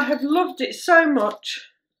 I have loved it so much.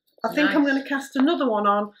 I think I'm going to cast another one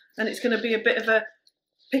on, and it's going to be a bit of a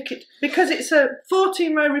picket because it's a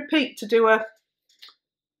 14-row repeat to do a.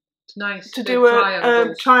 It's nice to do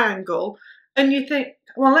a triangle, and you think,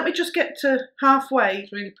 well, let me just get to halfway.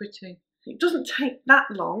 It's really pretty. It doesn't take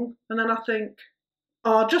that long, and then I think,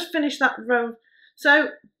 oh, I'll just finish that row. So,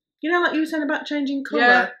 you know, like you were saying about changing colour.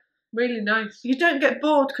 Yeah, really nice. You don't get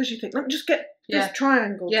bored because you think, let me just get this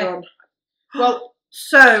triangle done. Well,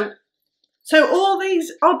 so all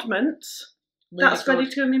these oddments, really that's ready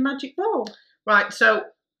to go in my magic ball. Right, so I love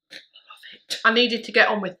it. I needed to get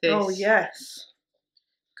on with this. Oh yes,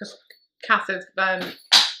 because Kath of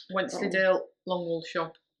Wensleydale Longwool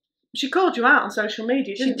shop. She called you out on social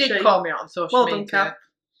media, didn't she? She did call me out on social media. Well done, Kath.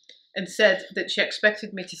 And said that she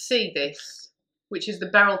expected me to see this, which is the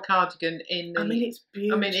Beryl cardigan in the... I mean, it's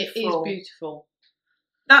beautiful. I mean, it is beautiful.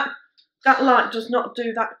 That light does not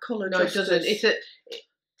do that colour justice. No,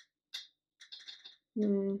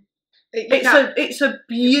 it doesn't. It's a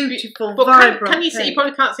beautiful, vibrant can you see? You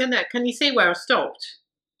probably can't see on there. Can you see where I stopped?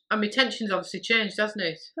 And my tension's obviously changed, hasn't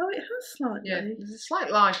it? Oh, it has slightly. Yeah, there's a slight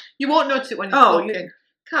line. You won't notice it when you're walking.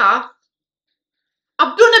 Kath,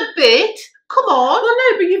 I've done a bit. Come on. Well,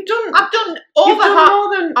 no, but you've done. I've done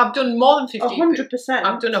I've done more than 50. 100%.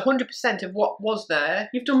 I've done 100% of what was there.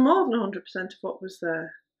 You've done more than 100% of what was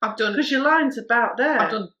there. I've done because your line's about there.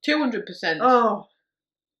 I've done 200%. Oh,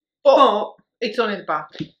 but it's only the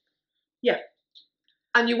back. Yeah.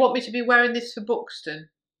 And you want me to be wearing this for Buxton?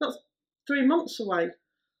 That's 3 months away.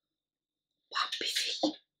 I'm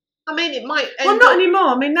busy. I mean, it might. Well, not anymore.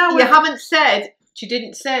 I mean, now you haven't said. She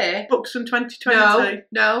didn't say Buxton 2020.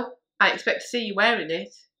 No. I expect to see you wearing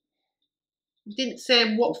it. You didn't say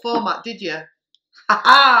in what format, did you? Ha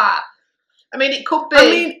ha! I mean, it could be. I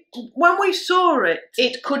mean, when we saw it,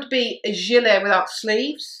 it could be a gilet without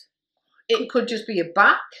sleeves. It could just be a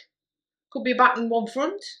back. Could be a back and one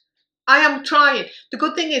front. I am trying. The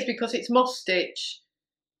good thing is because it's moss stitch,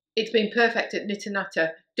 it's been perfect at Knit and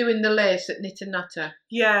Natter. Doing the lace at Knit and Natter.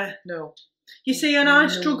 Yeah. No. You see, and I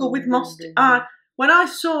struggle with moss. When I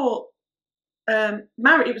saw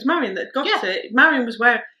it was Marion that got it. Marion was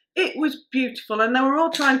wearing. It was beautiful, and they were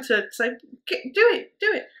all trying to say, "Do it."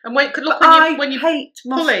 And when you hate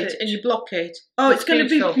pull moss it and you block it. Oh, it's going to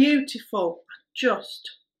be beautiful.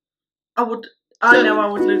 I know I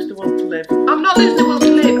would lose the will to live. I'm not losing the will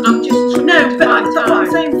to live. I'm just but that's what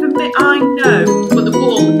I'm saying. For me, I know. But the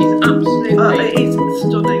wool is absolutely it is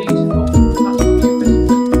stunning. Beautiful.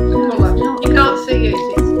 The colour. You can't see it.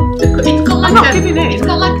 It's got like I'm not giving it. It's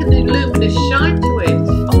got like an luminous shine to it.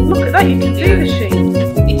 Oh, look at that! You can see the sheen.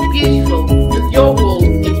 It's beautiful. Your wool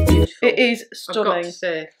is beautiful. It is stunning. I've got to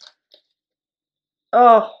say.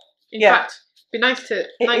 Oh, in fact. Be nice to.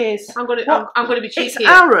 It is. I'm going to be cheeky. It's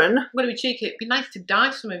Aaron. I'm going to be cheeky. It'd be nice to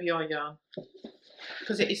dye some of your yarn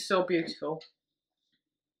because it is so beautiful.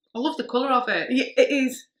 I love the colour of it. Yeah, it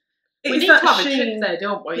is. We need to have a trip there,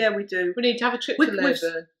 don't we? Yeah, we do. We need to have a trip to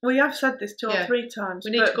Leyburn. We have said this 2 or 3 times.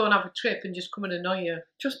 We need to go and have a trip and just come and annoy you.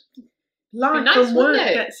 Just life and work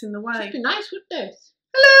gets in the way. It'd be nice, wouldn't it?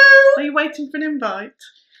 Hello. Are you waiting for an invite?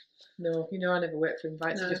 No, you know I never wait for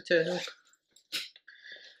invites. I just turn up.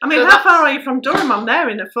 I mean, how far are you from Durham? I'm there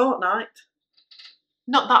in a fortnight.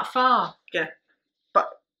 Not that far. Yeah. But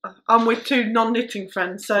I'm with 2 non-knitting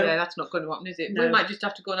friends, so... Yeah, that's not going to happen, is it? No. We might just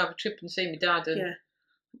have to go and have a trip and see my dad and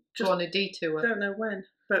go on a detour. I don't know when,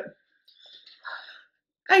 but...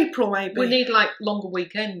 April, maybe. We need, like, longer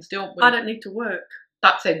weekends, don't we? I don't need to work.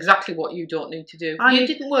 That's exactly what you don't need to do. You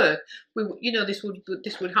didn't work. You know, this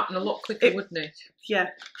would happen a lot quicker, wouldn't it? Yeah.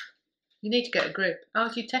 You need to get a grip.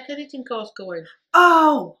 How's your tech editing course going?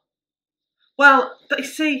 Oh! Well, you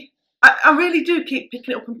see, I really do keep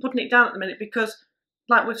picking it up and putting it down at the minute because,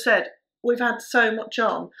 like we've said, we've had so much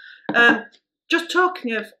on. Just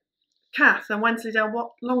talking of Kath and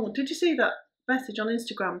Wensleydale Longwood, did you see that message on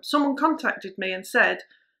Instagram? Someone contacted me and said,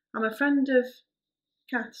 I'm a friend of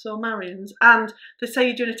Kath's or Marion's, and they say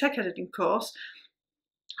you're doing a tech editing course.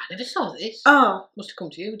 I never saw this. Oh. Must have come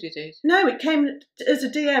to you, did it? No, it came as a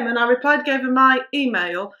DM, and I replied, gave her my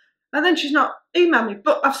email, and then she's not emailed me,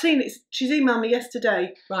 but I've seen it. She's emailed me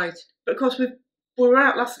yesterday. Right. But of course, we were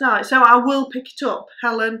out last night, so I will pick it up,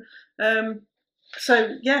 Helen.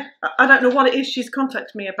 So, yeah, I don't know what it is she's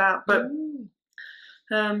contacted me about, but...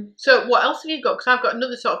 So what else have you got? Because I've got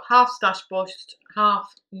another sort of half stash bust,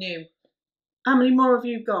 half new. How many more have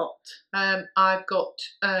you got? I've got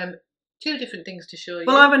 2 different things to show you.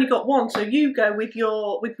 Well, I've only got one, so you go with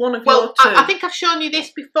one of your 2. I think I've shown you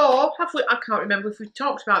this before. Have we? I can't remember if we've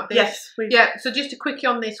talked about this. Yes. Yeah, so just a quickie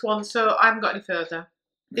on this one. So I haven't got any further.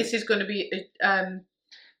 This is going to be...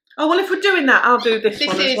 oh, well, if we're doing that, I'll do this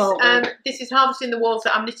one as well. This is Harvesting the Wolds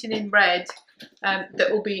that I'm knitting in red.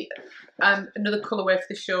 That will be another colourway for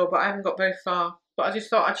the show, but I haven't got very far. But I just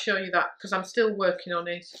thought I'd show you that because I'm still working on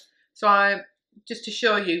it. So just to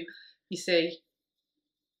show you, you see,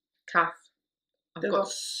 Kath, I've got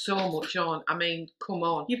so much on. I mean, come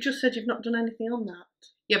on. You've just said you've not done anything on that.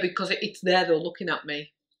 Yeah, because it's there though, looking at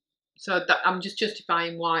me. So that, I'm just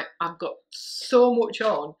justifying why I've got so much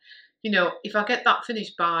on. You know, if I get that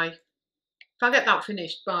finished by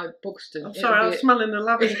Buxton. I'm sorry, I was smelling the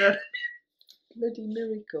lavender. Bloody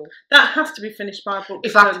miracle. That has to be finished by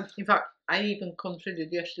Buxton. In fact, I even considered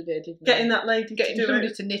yesterday, didn't getting that lady getting to do somebody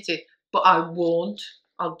it. to knit it, but I won't.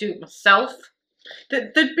 I'll do it myself.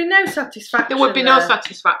 There'd be no satisfaction. There would be no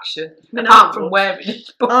satisfaction apart from wearing it.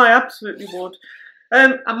 I absolutely would.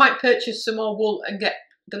 I might purchase some more wool and get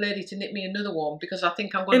the lady to knit me another one because I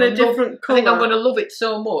think I'm going to different colour. I think I'm going to love it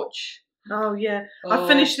so much. Oh yeah, I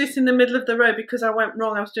finished this in the middle of the row because I went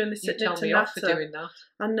wrong. I was doing this at Knitting me off for doing that.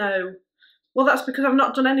 I know. Well, that's because I've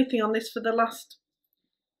not done anything on this for the last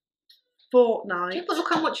fortnight. Yeah, but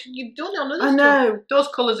look how much you've done on other I know. stuff. Those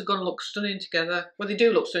colours are going to look stunning together. Well, they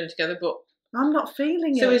do look stunning together, but I'm not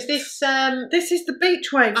feeling it. So is this? This is the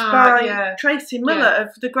Beach Waves by Tracie Millar of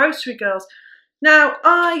the Grocery Girls. Now,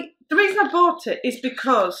 the reason I bought it is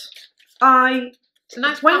because it's a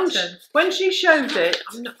nice pattern. When she showed it,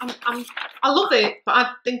 I love it, but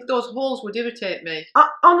I think those holes would irritate me.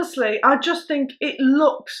 Honestly, I just think it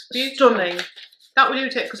looks stunning. That would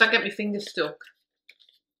irritate because I get my fingers stuck.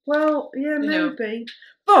 Well, yeah, maybe.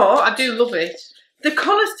 But I do love it. The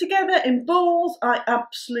colours together in balls, I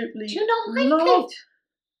absolutely do you not love. Like it?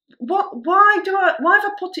 What? Why have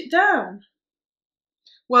I put it down?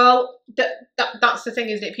 Well, that's the thing,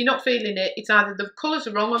 isn't it? If you're not feeling it, it's either the colours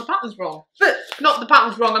are wrong or the pattern's wrong. But not the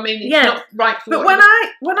pattern's wrong. I mean, it's not right for. But when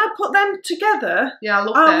I put them together, I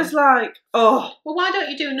love them. I was like, oh. Well, why don't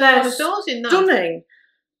you do another one of those in that? Stunning.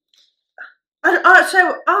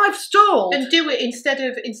 So I've stalled. And do it instead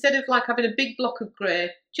of like having a big block of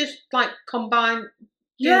grey. Just like combine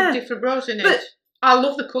different rows in it. I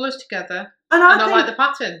love the colours together, and I like the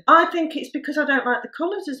pattern. I think it's because I don't like the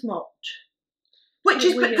colours as much. Which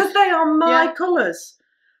is because they are my colours.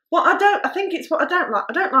 Well, I think it's what I don't like.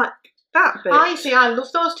 I don't like that bit. I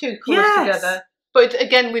love those two colours together. But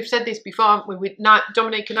again, we've said this before, haven't we? With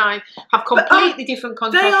Dominique and I have completely different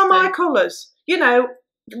contrasts. They are my colours. You know,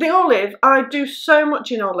 the olive, I do so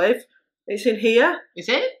much in olive. It's in here. Is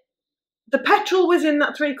it? The petrol was in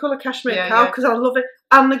that 3-colour cashmere cowl because I love it.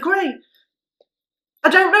 And the grey. I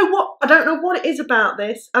don't know what it is about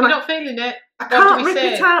this. And You're not feeling it. I can't rip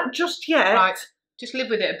it out just yet. Right. Just live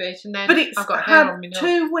with it a bit, and then I've got hair on me now.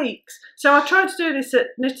 2 weeks. So I tried to do this at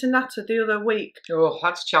Knit and Natter the other week. Oh,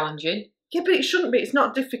 that's challenging. Yeah, but it shouldn't be. It's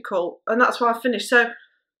not difficult, and that's why I finished. So,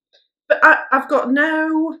 but I've got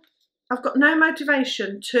no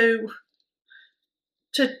motivation to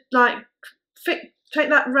like take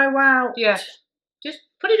that row out. Yeah. Just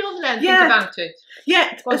put it over there and think about it.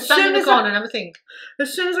 Yeah. Well, stand in the corner and have a think.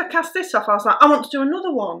 As soon as I cast this off, I was like, I want to do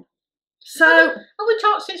another one. So have we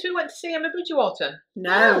talked since we went to see Emma Bridgewater?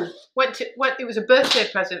 No. It was a birthday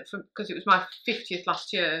present because it was my 50th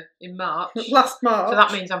last year in March. Last March. So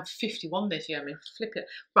that means I'm 51 this year. I mean, flip it.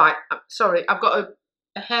 Right. Sorry, I've got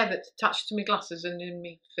a hair that's attached to my glasses and in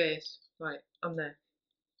my face. Right, I'm there.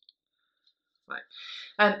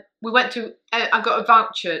 Right. We went to. I got a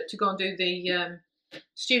voucher to go and do the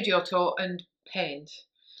studio tour and paint.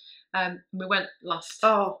 We went last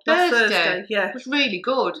Thursday. Yeah, it was really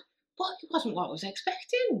good. But it wasn't what I was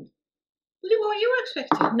expecting. Was it what you were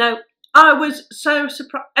expecting? No, I was so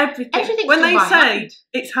surprised. Everything. When they say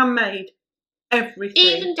it's handmade, everything.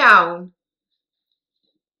 Even down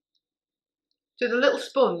to the little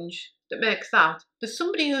sponge that makes that. There's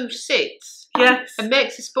somebody who sits and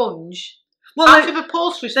makes a sponge out of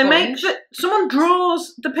upholstery sponge. Someone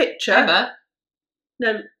draws the picture. Emma?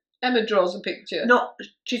 No. Emma draws a picture. Not,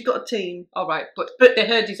 she's got a team. All right, but they're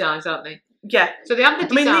her designs, aren't they? Yeah. So they have the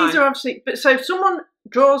design. I mean, these are obviously, but so if someone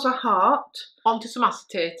draws a heart onto some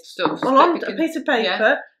acetate stuff, on a piece of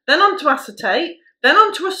paper, then onto acetate, then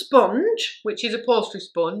onto a sponge, which is upholstery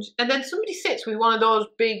sponge, and then somebody sits with one of those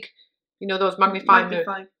big, you know, those magnifying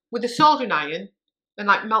with a soldering iron and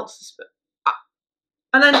like melts the sponge.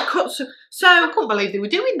 And then cuts. So I couldn't believe they were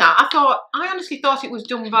doing that. I honestly thought it was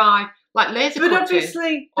done by like laser cutting,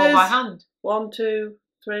 obviously or by hand. 1, 2,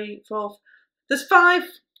 3, 4. There's 5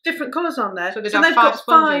 different colours on there, so they've got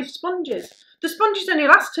 5 sponges. The sponges only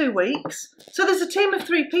last 2 weeks, so there's a team of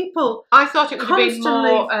 3 people. I thought it would have been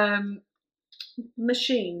more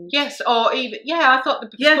machines. Yes, or even I thought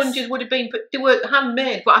the sponges would have been, but they were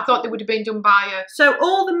handmade. But I thought they would have been done by a. So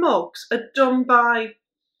all the mugs are done by,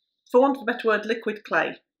 for want of a better word, liquid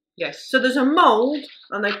clay. Yes. So there's a mould,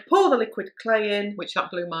 and they pour the liquid clay in, which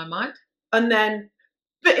that blew my mind. And then,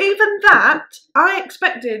 but even that, I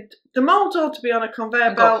expected the moulds all to be on a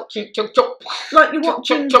conveyor belt, like you're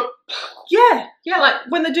watching. Yeah, like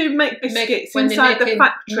when they do make biscuits inside the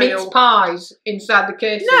factory, mince pies inside the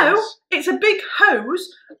cases. No, it's a big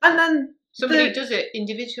hose, and then somebody does it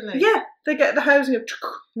individually. Yeah, they get the hose and move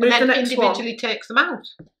and the then next individually takes them out.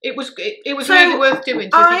 It was so really worth doing.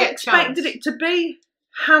 So I expected it to be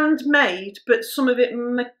handmade, but some of it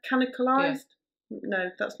mechanicalised. Yeah. No,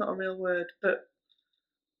 that's not a real word, but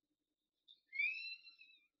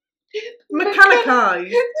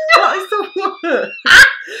mechanicalised. What is the word?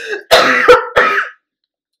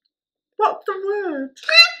 What's the word?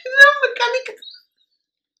 Mechanical.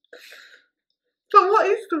 But what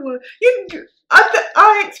is the word?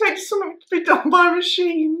 I expected something to be done by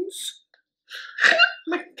machines.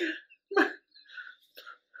 I think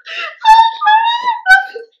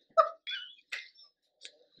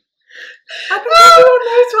everyone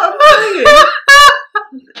knows what I'm saying.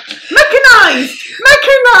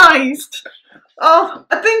 Mechanised. Oh,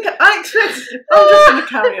 I expect. I'm just going to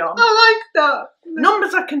carry on. I like that.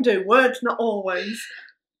 Numbers I can do, words not always.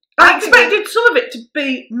 I expected some of it to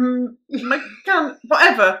be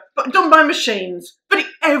whatever, but done by machines. But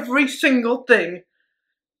every single thing.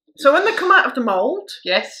 So when they come out of the mould,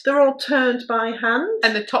 yes, they're all turned by hand,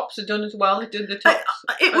 and the tops are done as well. They did the tops.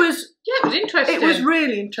 It was it was interesting. It was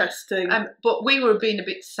really interesting. But we were being a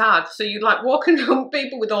bit sad. So you're like walking around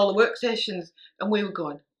people with all the workstations, and we were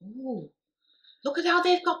going, "Oh, look at how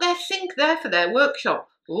they've got their sink there for their workshop.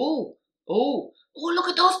 Oh, look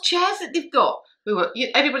at those chairs that they've got."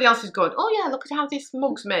 Everybody else is going, "Oh yeah, look at how this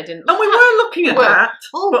mug's made." And we were looking at that.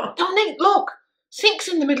 Oh, Dominique, look, sink's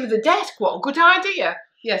in the middle of the desk. What a good idea!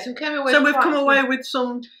 Yes, we came away. So we've come away with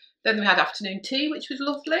some. Then we had afternoon tea, which was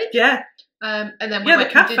lovely. Yeah. And then the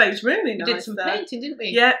cafe's really nice. We did some painting, didn't we?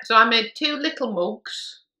 Yeah. So I made 2 little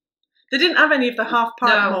mugs. They didn't have any of the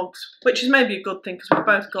half-pint mugs, which is maybe a good thing because we've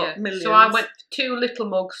both got millions. So I went for 2 little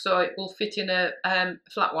mugs, so it will fit in a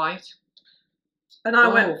flat white. And I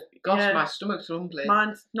went. Gosh, my stomach's rumbling.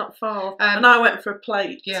 Mine's not far. And I went for a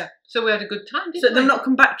plate. Yeah. So we had a good time, didn't we? So they've not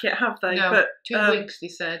come back yet, have they? No, but 2 weeks, they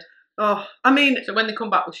said. Oh, I mean. So when they come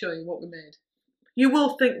back, we'll show you what we made. You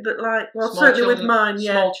will think that, certainly with mine,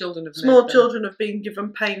 small children have been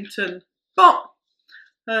given paint and. But.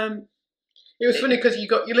 It was funny because you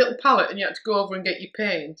got your little palette and you had to go over and get your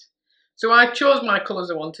paint. So I chose my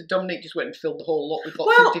colours I wanted. Dominique just went and filled the whole lot with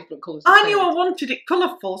lots of different colours. I knew I wanted it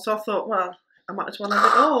colourful, so I thought, well, I might as well have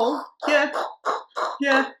it all.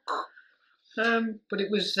 Yeah. But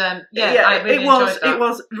it was, I really enjoyed that. It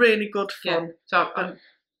was really good fun. Yeah. So,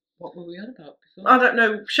 what were we on about before? I don't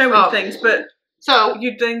know, showing things, but so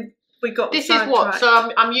you think we got this is what.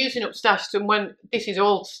 So I'm using up stash, and when this is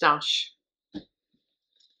old stash.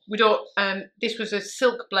 We don't. This was a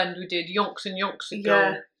silk blend we did yonks and yonks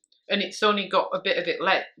ago, and it's only got a bit of it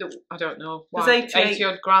left. I don't know. There's 80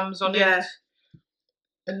 odd grams on it,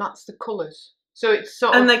 and that's the colours. So it's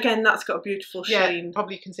sort of, and again, that's got a beautiful sheen. Yeah,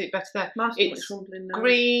 probably you can see it better there. It's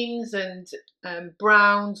greens and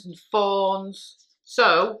browns and fawns.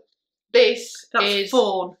 So this is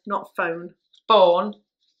fawn, not phone. Fawn.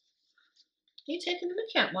 Are you taking the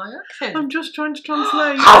mickey out my accent? I'm just trying to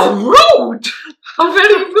translate. How rude! How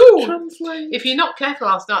very rude! Translate. If you're not careful,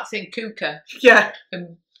 I'll start saying kuka. Yeah.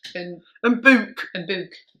 And book. And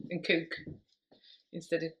book. And kook.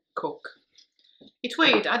 Instead of cook. It's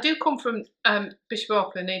weird. I do come from Bishop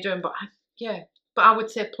Auckland, near Durham, but I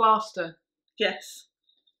would say plaster. Yes.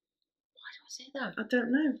 Why do I say that? I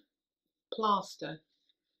don't know. Plaster.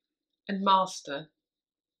 And master.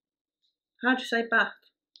 How do you say bath?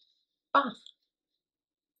 Bath.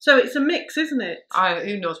 So it's a mix, isn't it?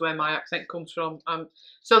 Who knows where my accent comes from.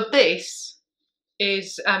 So this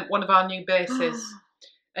is one of our new bases.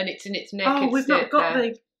 and it's in its naked state. Oh, we've not got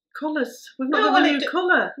the colours. We've not got the new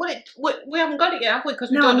colour. Well, we haven't got it yet, have we?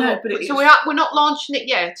 Because we no, don't know. But we're not launching it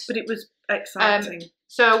yet. But it was exciting.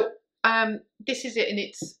 This is it in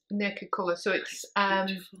its naked colour. So it's a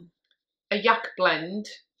yak blend.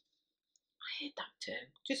 I hate that term,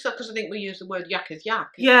 just because I think we use the word yak as yak.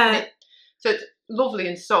 Yeah. So it's lovely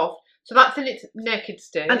and soft. So that's in its naked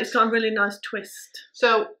state. And it's got a really nice twist.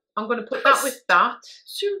 So I'm going to put that with that.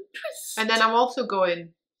 So twist. And then I'm also going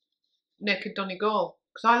naked Donegal.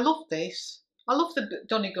 Because I love this. I love the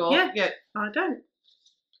Donegal. Yeah. I don't.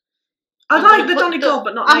 I like the Donegal,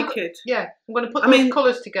 but not naked. Yeah. I'm going to put those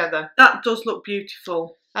colours together. That does look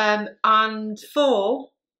beautiful. And to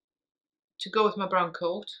go with my brown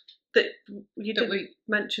coat. That we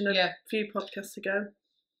mentioned a few podcasts ago.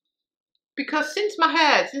 Because since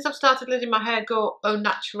I've started letting my hair go au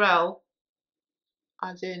naturel,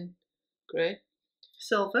 as in grey,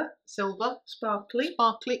 silver, sparkly,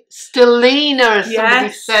 stellina, as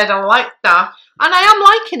somebody said. I like that, and I am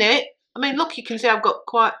liking it. I mean, look, you can see I've got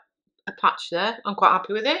quite a patch there. I'm quite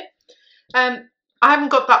happy with it. I haven't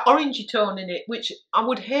got that orangey tone in it, which I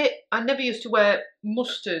would hate. I never used to wear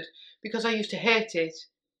mustard because I used to hate it.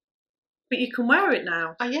 But you can wear it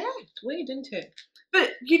now. Oh yeah, it's weird, isn't it?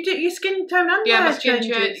 But you do your skin tone and your hair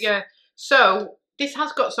changes. Yeah. So this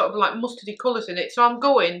has got sort of like mustardy colours in it. So I'm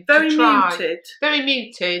going very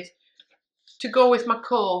muted to go with my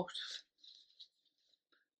coat.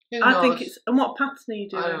 I think it's. And what pattern are you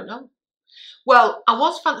doing? I don't know. Well, I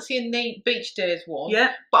was fancying the Beach Days one.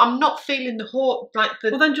 Yeah. But I'm not feeling the whole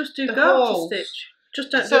well, then just do garter stitch.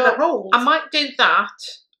 Just don't do the holes. I might do that,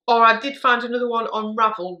 or I did find another one on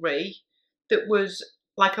Ravelry that was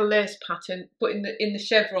like a lace pattern, but in the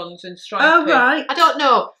chevrons and striping. Oh right. I don't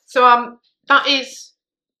know. So that is.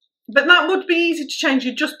 But that would be easy to change.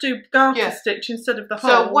 You just do garter stitch instead of the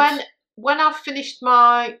holes. So when I've finished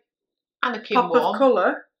my Anakin pop of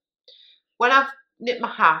colour, when I've knit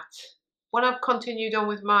my hat, when I've continued on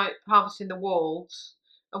with my harvesting the Wolds,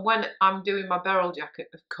 and when I'm doing my barrel jacket,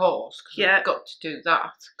 of course, because I've got to do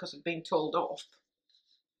that because I've been told off.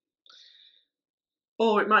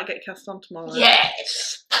 Or it might get cast on tomorrow.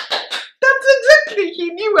 Yes! That's exactly,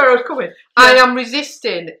 you knew where I was coming. Yeah. I am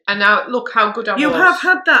resisting, and now look how good I was. You have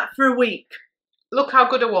had that for a week. Look how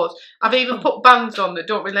good I was. I've even put bands on that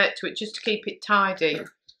don't relate to it just to keep it tidy.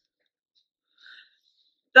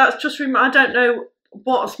 That's just, I don't know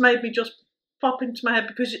what's made me just pop into my head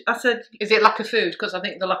because I said... Is it lack of food? Because I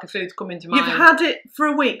think the lack of food's come into mind. You've had it for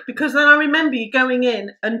a week because then I remember you going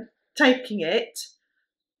in and taking it.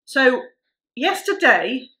 So...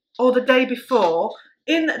 yesterday or the day before,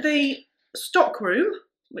 in the stock room,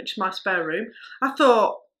 which is my spare room, I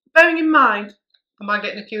thought, bearing in mind... Am I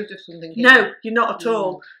getting accused of something here? No, you're not at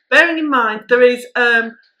all. Bearing in mind, there is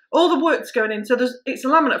all the work's going in, so it's a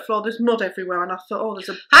laminate floor, there's mud everywhere, and I thought, oh, there's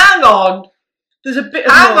a... Hang on! There's a bit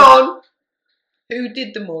of mud. Hang on! Who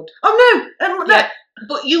did the mud? Oh, no! Yeah,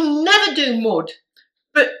 but you never do mud.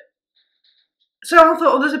 But... So I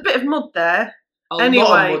thought, oh, there's a bit of mud there. Anyway,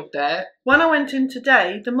 lot of mud there. When I went in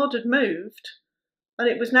today, the mud had moved, and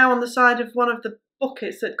it was now on the side of one of the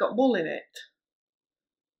buckets that got wool in it.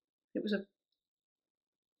 It was a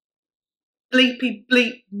bleepy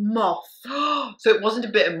bleep moth. So it wasn't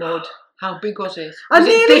a bit of mud. How big was it? I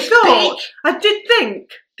nearly thought. I did think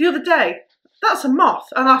the other day that's a moth,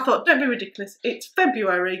 and I thought, don't be ridiculous. It's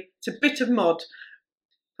February. It's a bit of mud.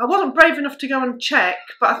 I wasn't brave enough to go and check,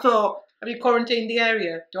 but I thought. Have you quarantined the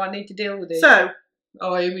area? Do I need to deal with it? So.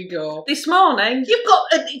 Oh, here we go. This morning... You've got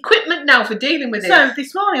equipment now for dealing with it. So,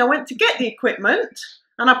 this morning I went to get the equipment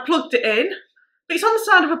and I plugged it in. But it's on the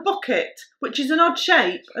side of a bucket, which is an odd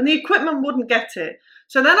shape, and the equipment wouldn't get it.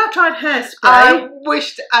 So then I tried hairspray. I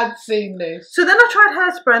wished I'd seen this. So then I tried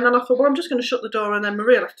hairspray and then I thought, well, I'm just going to shut the door and then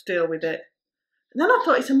Maria will have to deal with it. And then I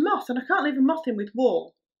thought, it's a moth and I can't leave a moth in with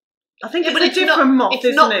wool. I think it's a different moth,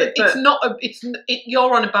 isn't it? It's not.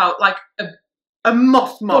 You're on about like a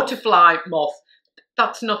moth. Butterfly moth.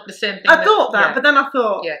 That's not the same thing. I thought that, but then I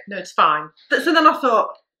thought... Yeah, no, it's fine. So then I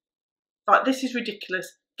thought, like, this is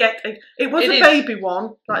ridiculous. It was a baby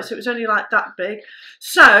one, like, so it was only like that big.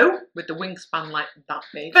 So... With the wingspan like that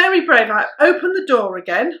big. Very brave. I opened the door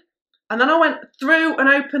again, and then I went through and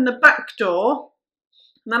opened the back door,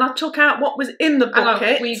 and then I took out what was in the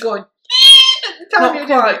bucket. Were you going... Not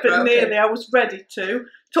quite, but nearly. I was ready to.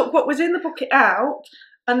 Took what was in the bucket out,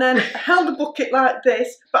 and then held the bucket like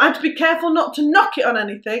this, but I had to be careful not to knock it on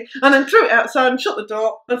anything, and then threw it outside and shut the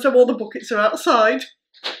door, and so all the buckets are outside.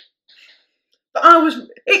 But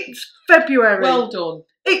it's February. Well done.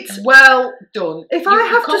 It's well done. If I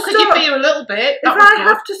have to start, your beer a little bit. If I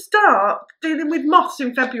have to start dealing with moths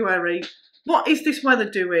in February, What is this weather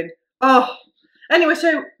doing? Oh, anyway,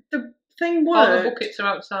 so the thing worked. All the buckets are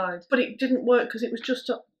outside. But it didn't work because it was just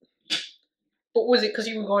up. But was it because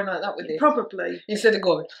you were going like that with it? Probably. Instead of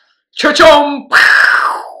going, cha-chom!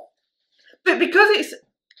 But because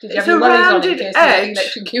it's a rounded edge.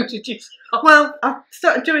 Electrocuted yourself? Well, I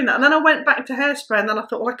started doing that, and then I went back to hairspray, and then I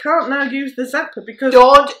thought, well, I can't now use the zapper because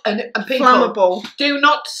and people, flammable. Do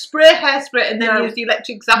not spray hairspray and then use the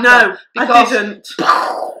electric zapper. No, I didn't.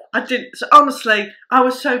 I didn't. So honestly, I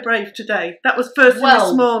was so brave today. That was first thing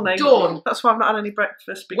this morning. Done. That's why I've not had any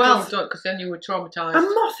breakfast. Because well done, because then you were traumatised. A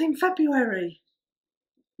moth in February.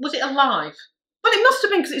 Was it alive? Well, it must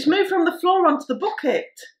have been because it's moved from the floor onto the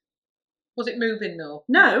bucket. Was it moving though?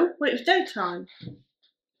 No, well, it was daytime.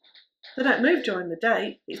 They don't move during the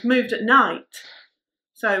day. It's moved at night.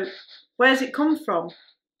 So, where's it come from?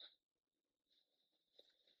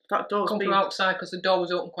 That door's come from outside because the door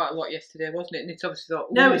was open quite a lot yesterday, wasn't it? And it's obviously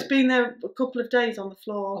thought, no, it's been there a couple of days on the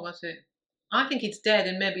floor. Oh, that's it. I think it's dead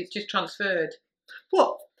and maybe it's just transferred.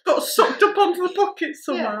 What? Got sucked up onto the bucket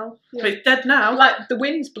somehow. Yeah. But it's dead now. Like the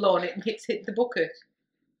wind's blown it and hit the bucket.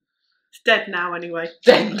 It's dead now anyway.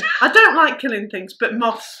 Dead. I don't like killing things, but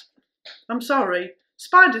moths. I'm sorry.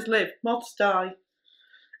 Spiders live, moths die.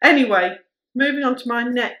 Anyway, moving on to my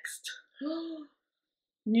next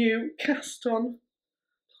new cast on.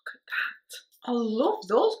 Look at that. I love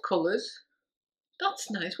those colours. That's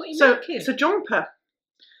nice. What are you making? It's a jumper.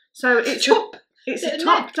 So it's a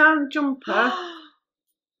top-down jumper.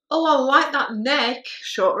 Oh, I like that neck.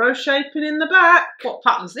 Short row shaping in the back. What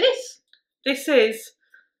pattern's this? This is.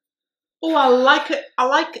 Oh, I like it.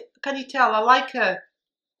 Can you tell? I like.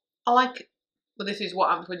 Well, this is what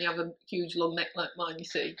happens when you have a huge long neck like mine, you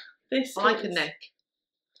see. I like a neck.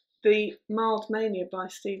 The Mild Mania by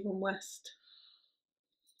Stephen West.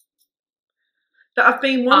 That I've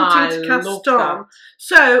been wanting to cast on. That.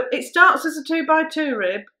 So it starts as a 2x2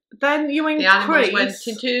 rib, then you increase. The animals went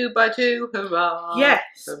in 2x2, hurrah! Yes,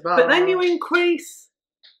 hurrah. But then you increase,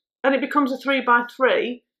 and it becomes a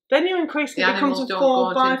 3x3. Then you increase, and it becomes a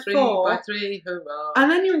 4x4. 3x3, hurrah!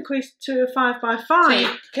 And then you increase to a 5x5. So your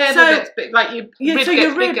cable gets big, like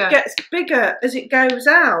your rib gets bigger as it goes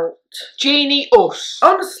out. Genie us.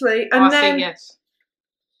 Honestly, and then say yes.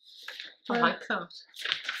 I like that.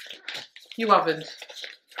 You haven't.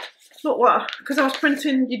 Look what? Because I was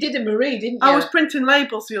printing. You did a Marie, didn't you? I was printing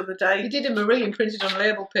labels the other day. You did a Marie and printed on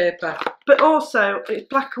label paper. But also, it's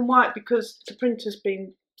black and white because the printer's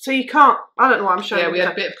been. So you can't. I don't know what I'm showing. Yeah, we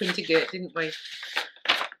had a bit of Printergate, didn't we?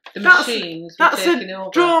 The machines were taking over.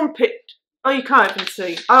 That's a drawn picture. Oh, you can't even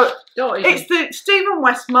see. Oh, it's the Stephen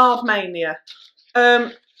West Mild Mania.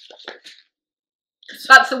 That's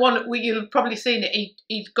the one where you've probably seen it.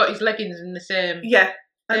 He's got his leggings in the same. Yeah,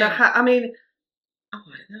 and a hat. I mean. Oh,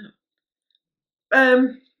 I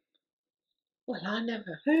know. Well, I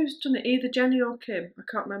never. Who's done it? Either Jenny or Kim. I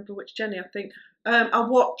can't remember which Jenny. I think. I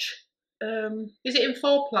watch. Is it in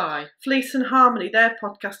 4-ply? Fleece and Harmony, their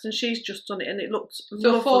podcast, and she's just done it, and it looks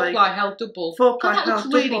lovely. 4-ply held double. 4-ply that looks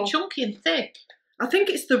really chunky and thick. I think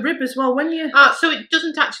it's the rib as well. When you so it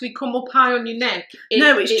doesn't actually come up high on your neck.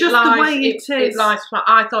 No, it's just the way it is. It lies flat.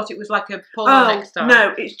 I thought it was like a polo neck style.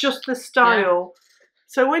 No, it's just the style. Yeah.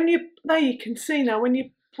 So when you you can see now when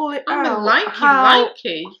you pull it out.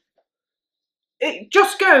 Likey. It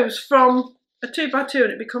just goes from a 2x2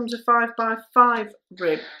 and it becomes a 5x5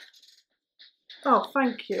 rib. Oh,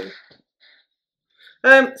 thank you.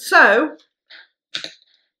 So,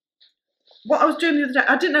 what I was doing the other day,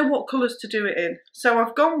 I didn't know what colours to do it in. So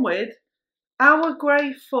I've gone with our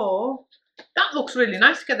grey 4. That looks really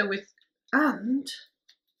nice together with... And...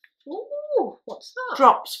 Ooh, what's that?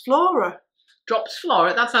 Drops Flora. Drops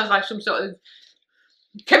Flora? That sounds like some sort of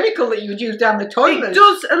chemical that you would use down the toilet. It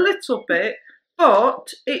does a little bit,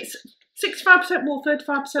 but it's 65% wool,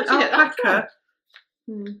 35% alpaca.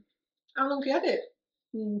 How long have you had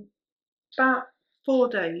it? About 4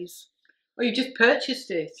 days. Oh, you just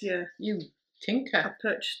purchased it? Yeah. You tinker. I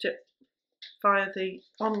purchased it via the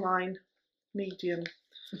online medium.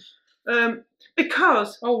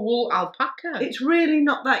 Because... Oh, wool alpaca. It's really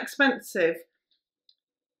not that expensive.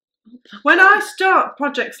 Alpaca. When I start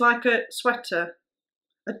projects like a sweater,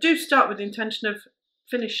 I do start with the intention of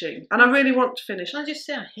finishing. And I really want to finish. Can I just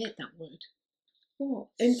say I hate that word? What?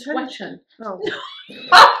 Intention? Sweater. Oh.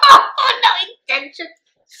 Not intention.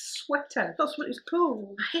 Sweater. That's what it's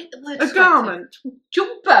called. I hate the word sweater. A garment.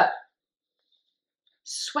 Jumper.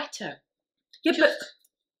 Sweater. Yeah, but...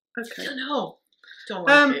 Okay. I don't know. Don't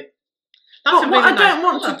like it. But really what I don't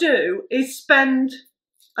want to do is spend...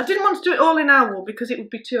 I didn't want to do it all in owl because it would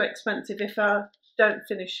be too expensive if I don't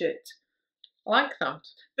finish it. I like that.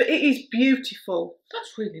 But it is beautiful.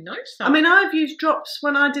 That's really nice. That. I mean, I've used drops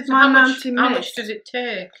when I did my mountain mist. How much does it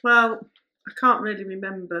take? Well, I can't really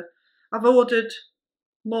remember. I've ordered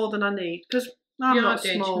more than I need because I'm not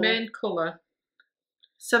small. Main colour.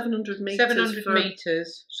 700 metres. 700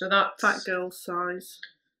 metres. So that's fat girl size.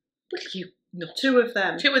 Will you not? 2 of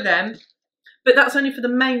them. 2 of them. But that's only for the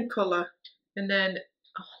main colour. And then,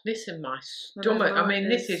 oh, listen, my stomach. I mean,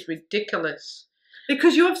 this is ridiculous.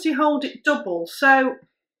 Because you obviously hold it double, so.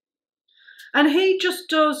 And he just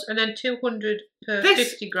does. And then 200 per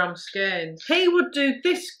 50 gram skeins. He would do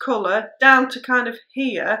this colour down to kind of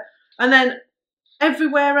here, and then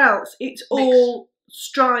everywhere else it's all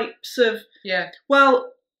stripes of. Yeah.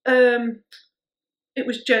 Well, it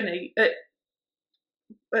was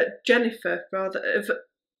Jennifer rather of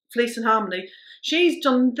Fleece and Harmony. She's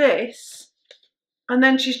done this. And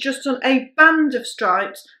then she's just done a band of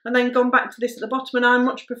stripes and then gone back to this at the bottom, and I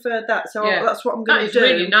much preferred that. So that's what I'm going to do. That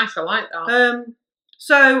is really nice. I like that.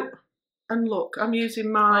 And look, I'm using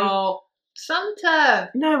my. Oh, Santa.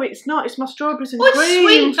 No, it's not. It's my strawberries and cream.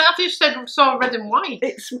 It's sweet. I just said saw red and white.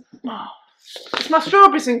 It's my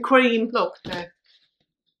strawberries and cream. Look there.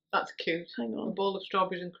 That's cute. Hang on. A bowl of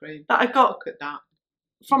strawberries and cream. That I got. Look at that.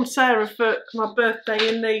 From Sarah for my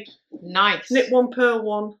birthday in the Knit One Purl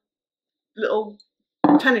One little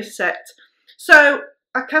tennis set. So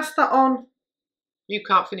I cast that on. You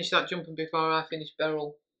can't finish that jumping before I finish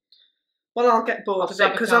Beryl. Well, I'll get bored of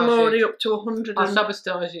it because I'm already up to 100. I'll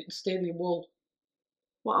sabotage it and steal your wool.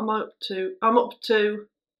 What am I up to? I'm up to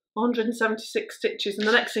 176 stitches, and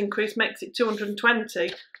the next increase makes it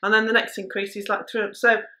 220, and then the next increase is like 300.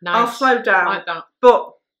 So nice. I'll slow down. Like that.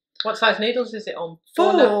 But what size needles is it on?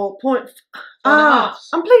 4.5.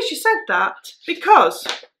 I'm pleased you said that because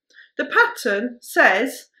the pattern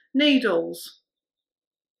says needles.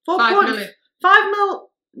 5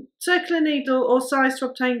 mil circular needle or size to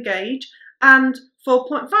obtain gauge, and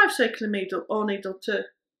 4.5 circular needle or needle to.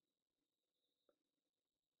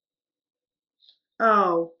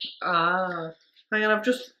 Oh. Hang on, I've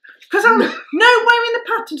just. Because I'm nowhere in the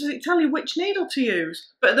pattern does it tell you which needle to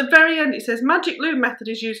use. But at the very end it says magic loom method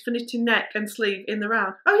is used for knitting neck and sleeve in the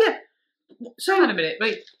round. Oh yeah. So wait a minute,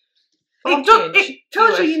 wait. It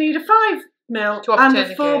tells you need a 5 mil and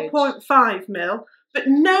a 4.5 mil, but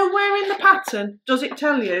nowhere in the pattern does it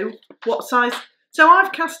tell you what size. So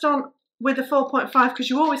I've cast on with a 4.5 because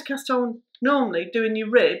you always cast on normally doing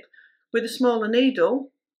your rib with a smaller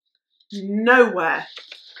needle. Nowhere.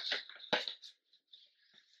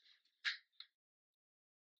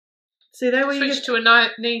 See there where switch to a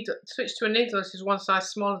needle. Switch to a needle that is one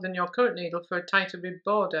size smaller than your current needle for a tighter rib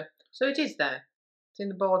border. So it is there. It's in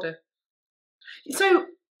the border. So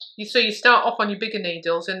you start off on your bigger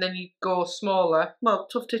needles and then you go smaller. Well,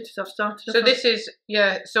 tough titties I've started. So this is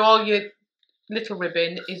so all your little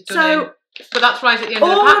ribbing is done in, but that's right at the end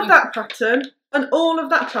all of the pattern. Of that pattern and all of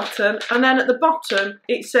that pattern, and then at the bottom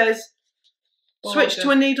it says switch to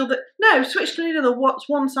a needle switch to a needle that's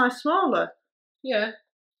one size smaller. Yeah.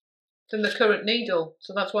 Than the current needle,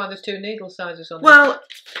 so that's why there's 2 needle sizes on it. Well,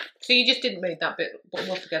 so you just didn't read that bit, but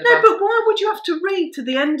we'll forget about it. No, but why would you have to read to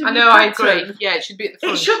the end of your pattern? I agree. Yeah, it should be at the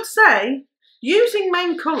front. It should say, using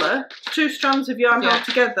main colour, 2 strands of yarn held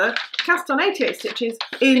together, cast on 88 stitches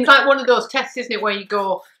in... It's like one of those tests, isn't it, where you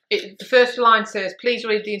go, the first line says, please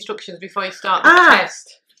read the instructions before you start the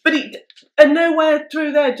test. But and nowhere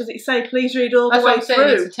through there does it say, please read all the way through. That's what I'm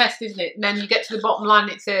saying, it's a test, isn't it? And then you get to the bottom line,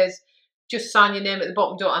 it says... just sign your name at the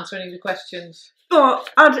bottom, don't answer any of the questions. But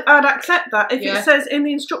I'd accept that if it says in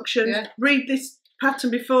the instructions, read this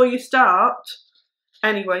pattern before you start.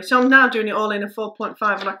 Anyway, so I'm now doing it all in a 4.5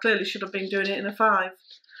 and I clearly should have been doing it in a 5.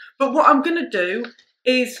 But what I'm going to do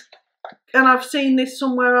is, and I've seen this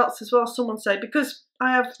somewhere else as well, someone say, because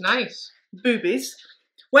I have boobies,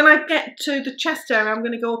 when I get to the chest area, I'm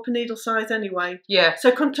going to go up a needle size anyway. Yeah. So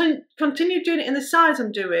continue doing it in the size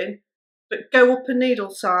I'm doing, but go up a needle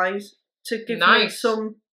size. To give me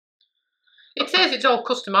some. It says it's all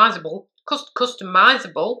customisable.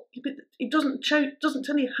 Customisable. Yeah, but it doesn't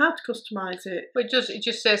tell you how to customise it. But it does. It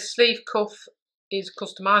just says sleeve cuff is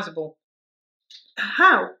customisable.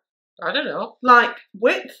 How? I don't know. Like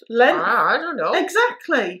width, length. I don't know.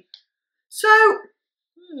 Exactly. So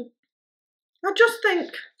I just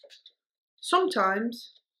think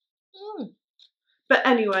sometimes. But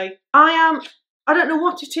anyway, I don't know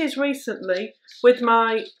what it is recently with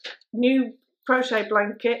my new crochet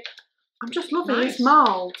blanket. I'm just loving this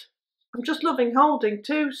mould. I'm just loving holding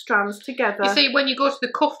 2 strands together. You see, when you go to the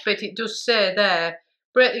cuff bit, it does say there,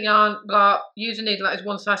 break the yarn, blah, use a needle that is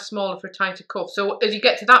one size smaller for a tighter cuff. So as you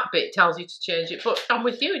get to that bit, it tells you to change it. But I'm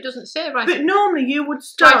with you, it doesn't say right. But normally you would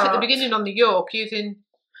start... Right at the beginning on the yoke using...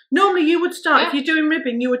 Normally you would start, if you're doing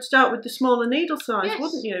ribbing, you would start with the smaller needle size,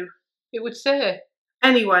 wouldn't you? It would say.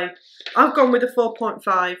 Anyway, I've gone with a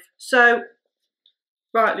 4.5. So,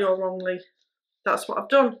 rightly or wrongly, that's what I've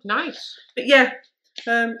done. Nice. But yeah,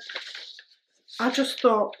 I just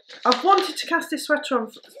thought, I've wanted to cast this sweater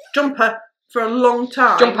on, jumper, for a long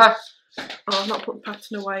time. Jumper. Oh, I've not put the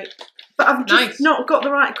pattern away. But I've just not got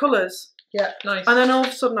the right colours. Yeah, nice. And then all of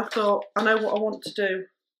a sudden I thought, I know what I want to do.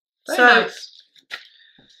 Very nice.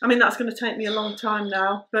 I mean, that's going to take me a long time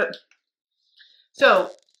now, but... So,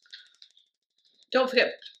 don't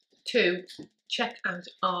forget to check out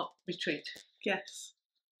our retreat. Yes.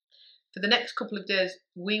 For the next couple of days,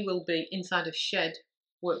 we will be inside a shed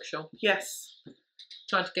workshop. Yes.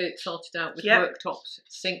 Trying to get it sorted out with worktops,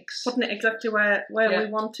 sinks. Putting it exactly where we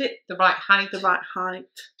want it. The right height. The right height.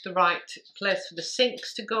 The right place for the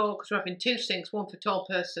sinks to go, because we're having 2 sinks, one for a tall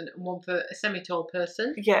person and one for a semi-tall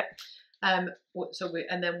person. Yeah. So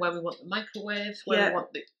and then where we want the microwaves, where we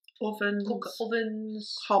want the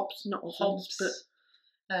ovens, hobs, not ovens,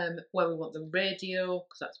 but where we want the radio,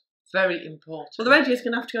 because that's very important. Well, the radio's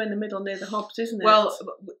going to have to go in the middle near the hobs, isn't it? Well,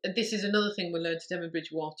 this is another thing we learned at Emma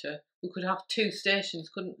Bridgewater. We could have 2 stations,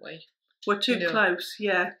 couldn't we? We're too close,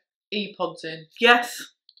 yeah. E-pods in.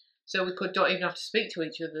 Yes. So we don't even have to speak to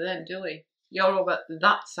each other then, do we? You're over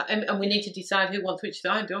that side, and we need to decide who wants which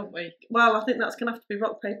side, don't we? Well, I think that's going to have to be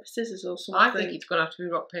rock, paper, scissors or something. I think it's going to have to be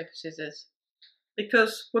rock, paper, scissors.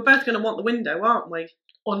 Because we're both going to want the window, aren't we?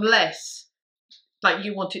 Unless, like,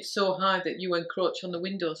 you want it so high that you encroach on the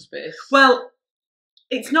window space. Well,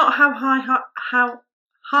 it's not how high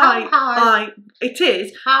it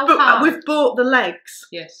is. How but high? We've bought the legs.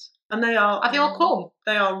 Yes. And they are... Have they all come?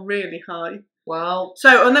 They are really high. Well...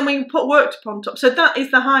 So, and then we can put worktop on top. So that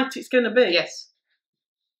is the height it's going to be. Yes.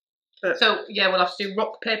 But, so, yeah, we'll have to do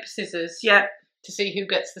rock, paper, scissors. Yeah. To see who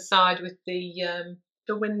gets the side with the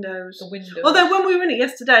windows. The windows. Although when we were in it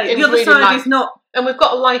yesterday, the other side is not... And we've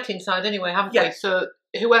got a light inside anyway, haven't we? So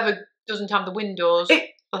whoever doesn't have the windows will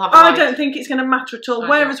have a light. I don't think it's going to matter at all.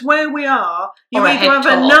 Whereas where we are, you either have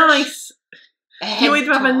a nice... You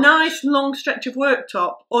either have a nice long stretch of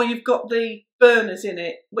worktop or you've got the burners in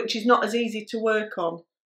it, which is not as easy to work on.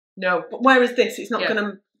 No. But whereas this, it's not going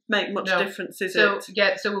to make much difference, is it?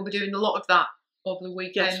 Yeah, so we'll be doing a lot of that over the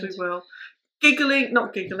weekend. Yes, we will.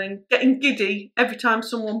 Getting giddy every time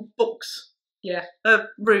someone books a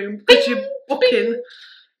room because you're booking.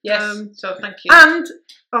 Yes, so thank you. And,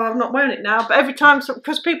 I'm not wearing it now, but every time,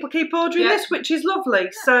 because people keep ordering this, which is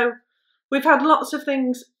lovely. So we've had lots of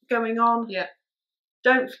things going on. Yeah.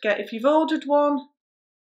 Don't forget, if you've ordered one,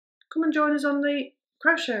 come and join us on the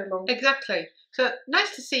crochet along. Exactly. So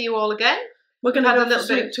nice to see you all again. We're going to have a little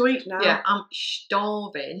bit to eat now. Yeah, I'm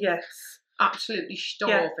starving. Yes. Absolutely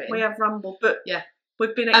starving. Yeah, we have rambled, but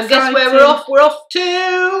we've been excited. And guess where we're off? We're off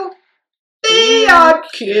to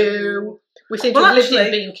B&Q. We seem to have lived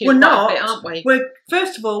in B&Q quite a bit, aren't we?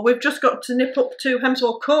 First of all, we've just got to nip up to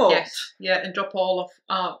Hemswell Court. Yes, and drop all of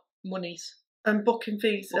our monies. And booking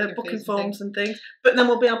fees, booking forms and things. But then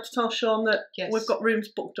we'll be able to tell Sean that we've got rooms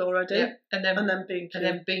booked already. Yeah. And then B&Q. And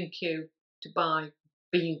then B&Q to buy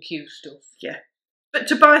B&Q stuff. Yeah. But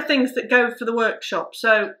to buy things that go for the workshop,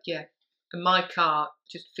 so... Yeah. And my car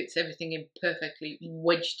just fits everything in perfectly,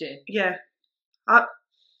 wedged in. Yeah.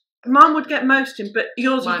 Mine would get most in, but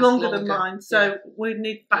yours is longer than mine, so we'd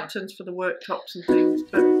need battens for the worktops and things.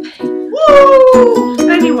 But woo!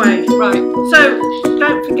 Anyway, so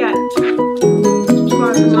don't forget,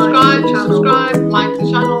 subscribe, like the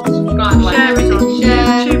channel, like everything, share.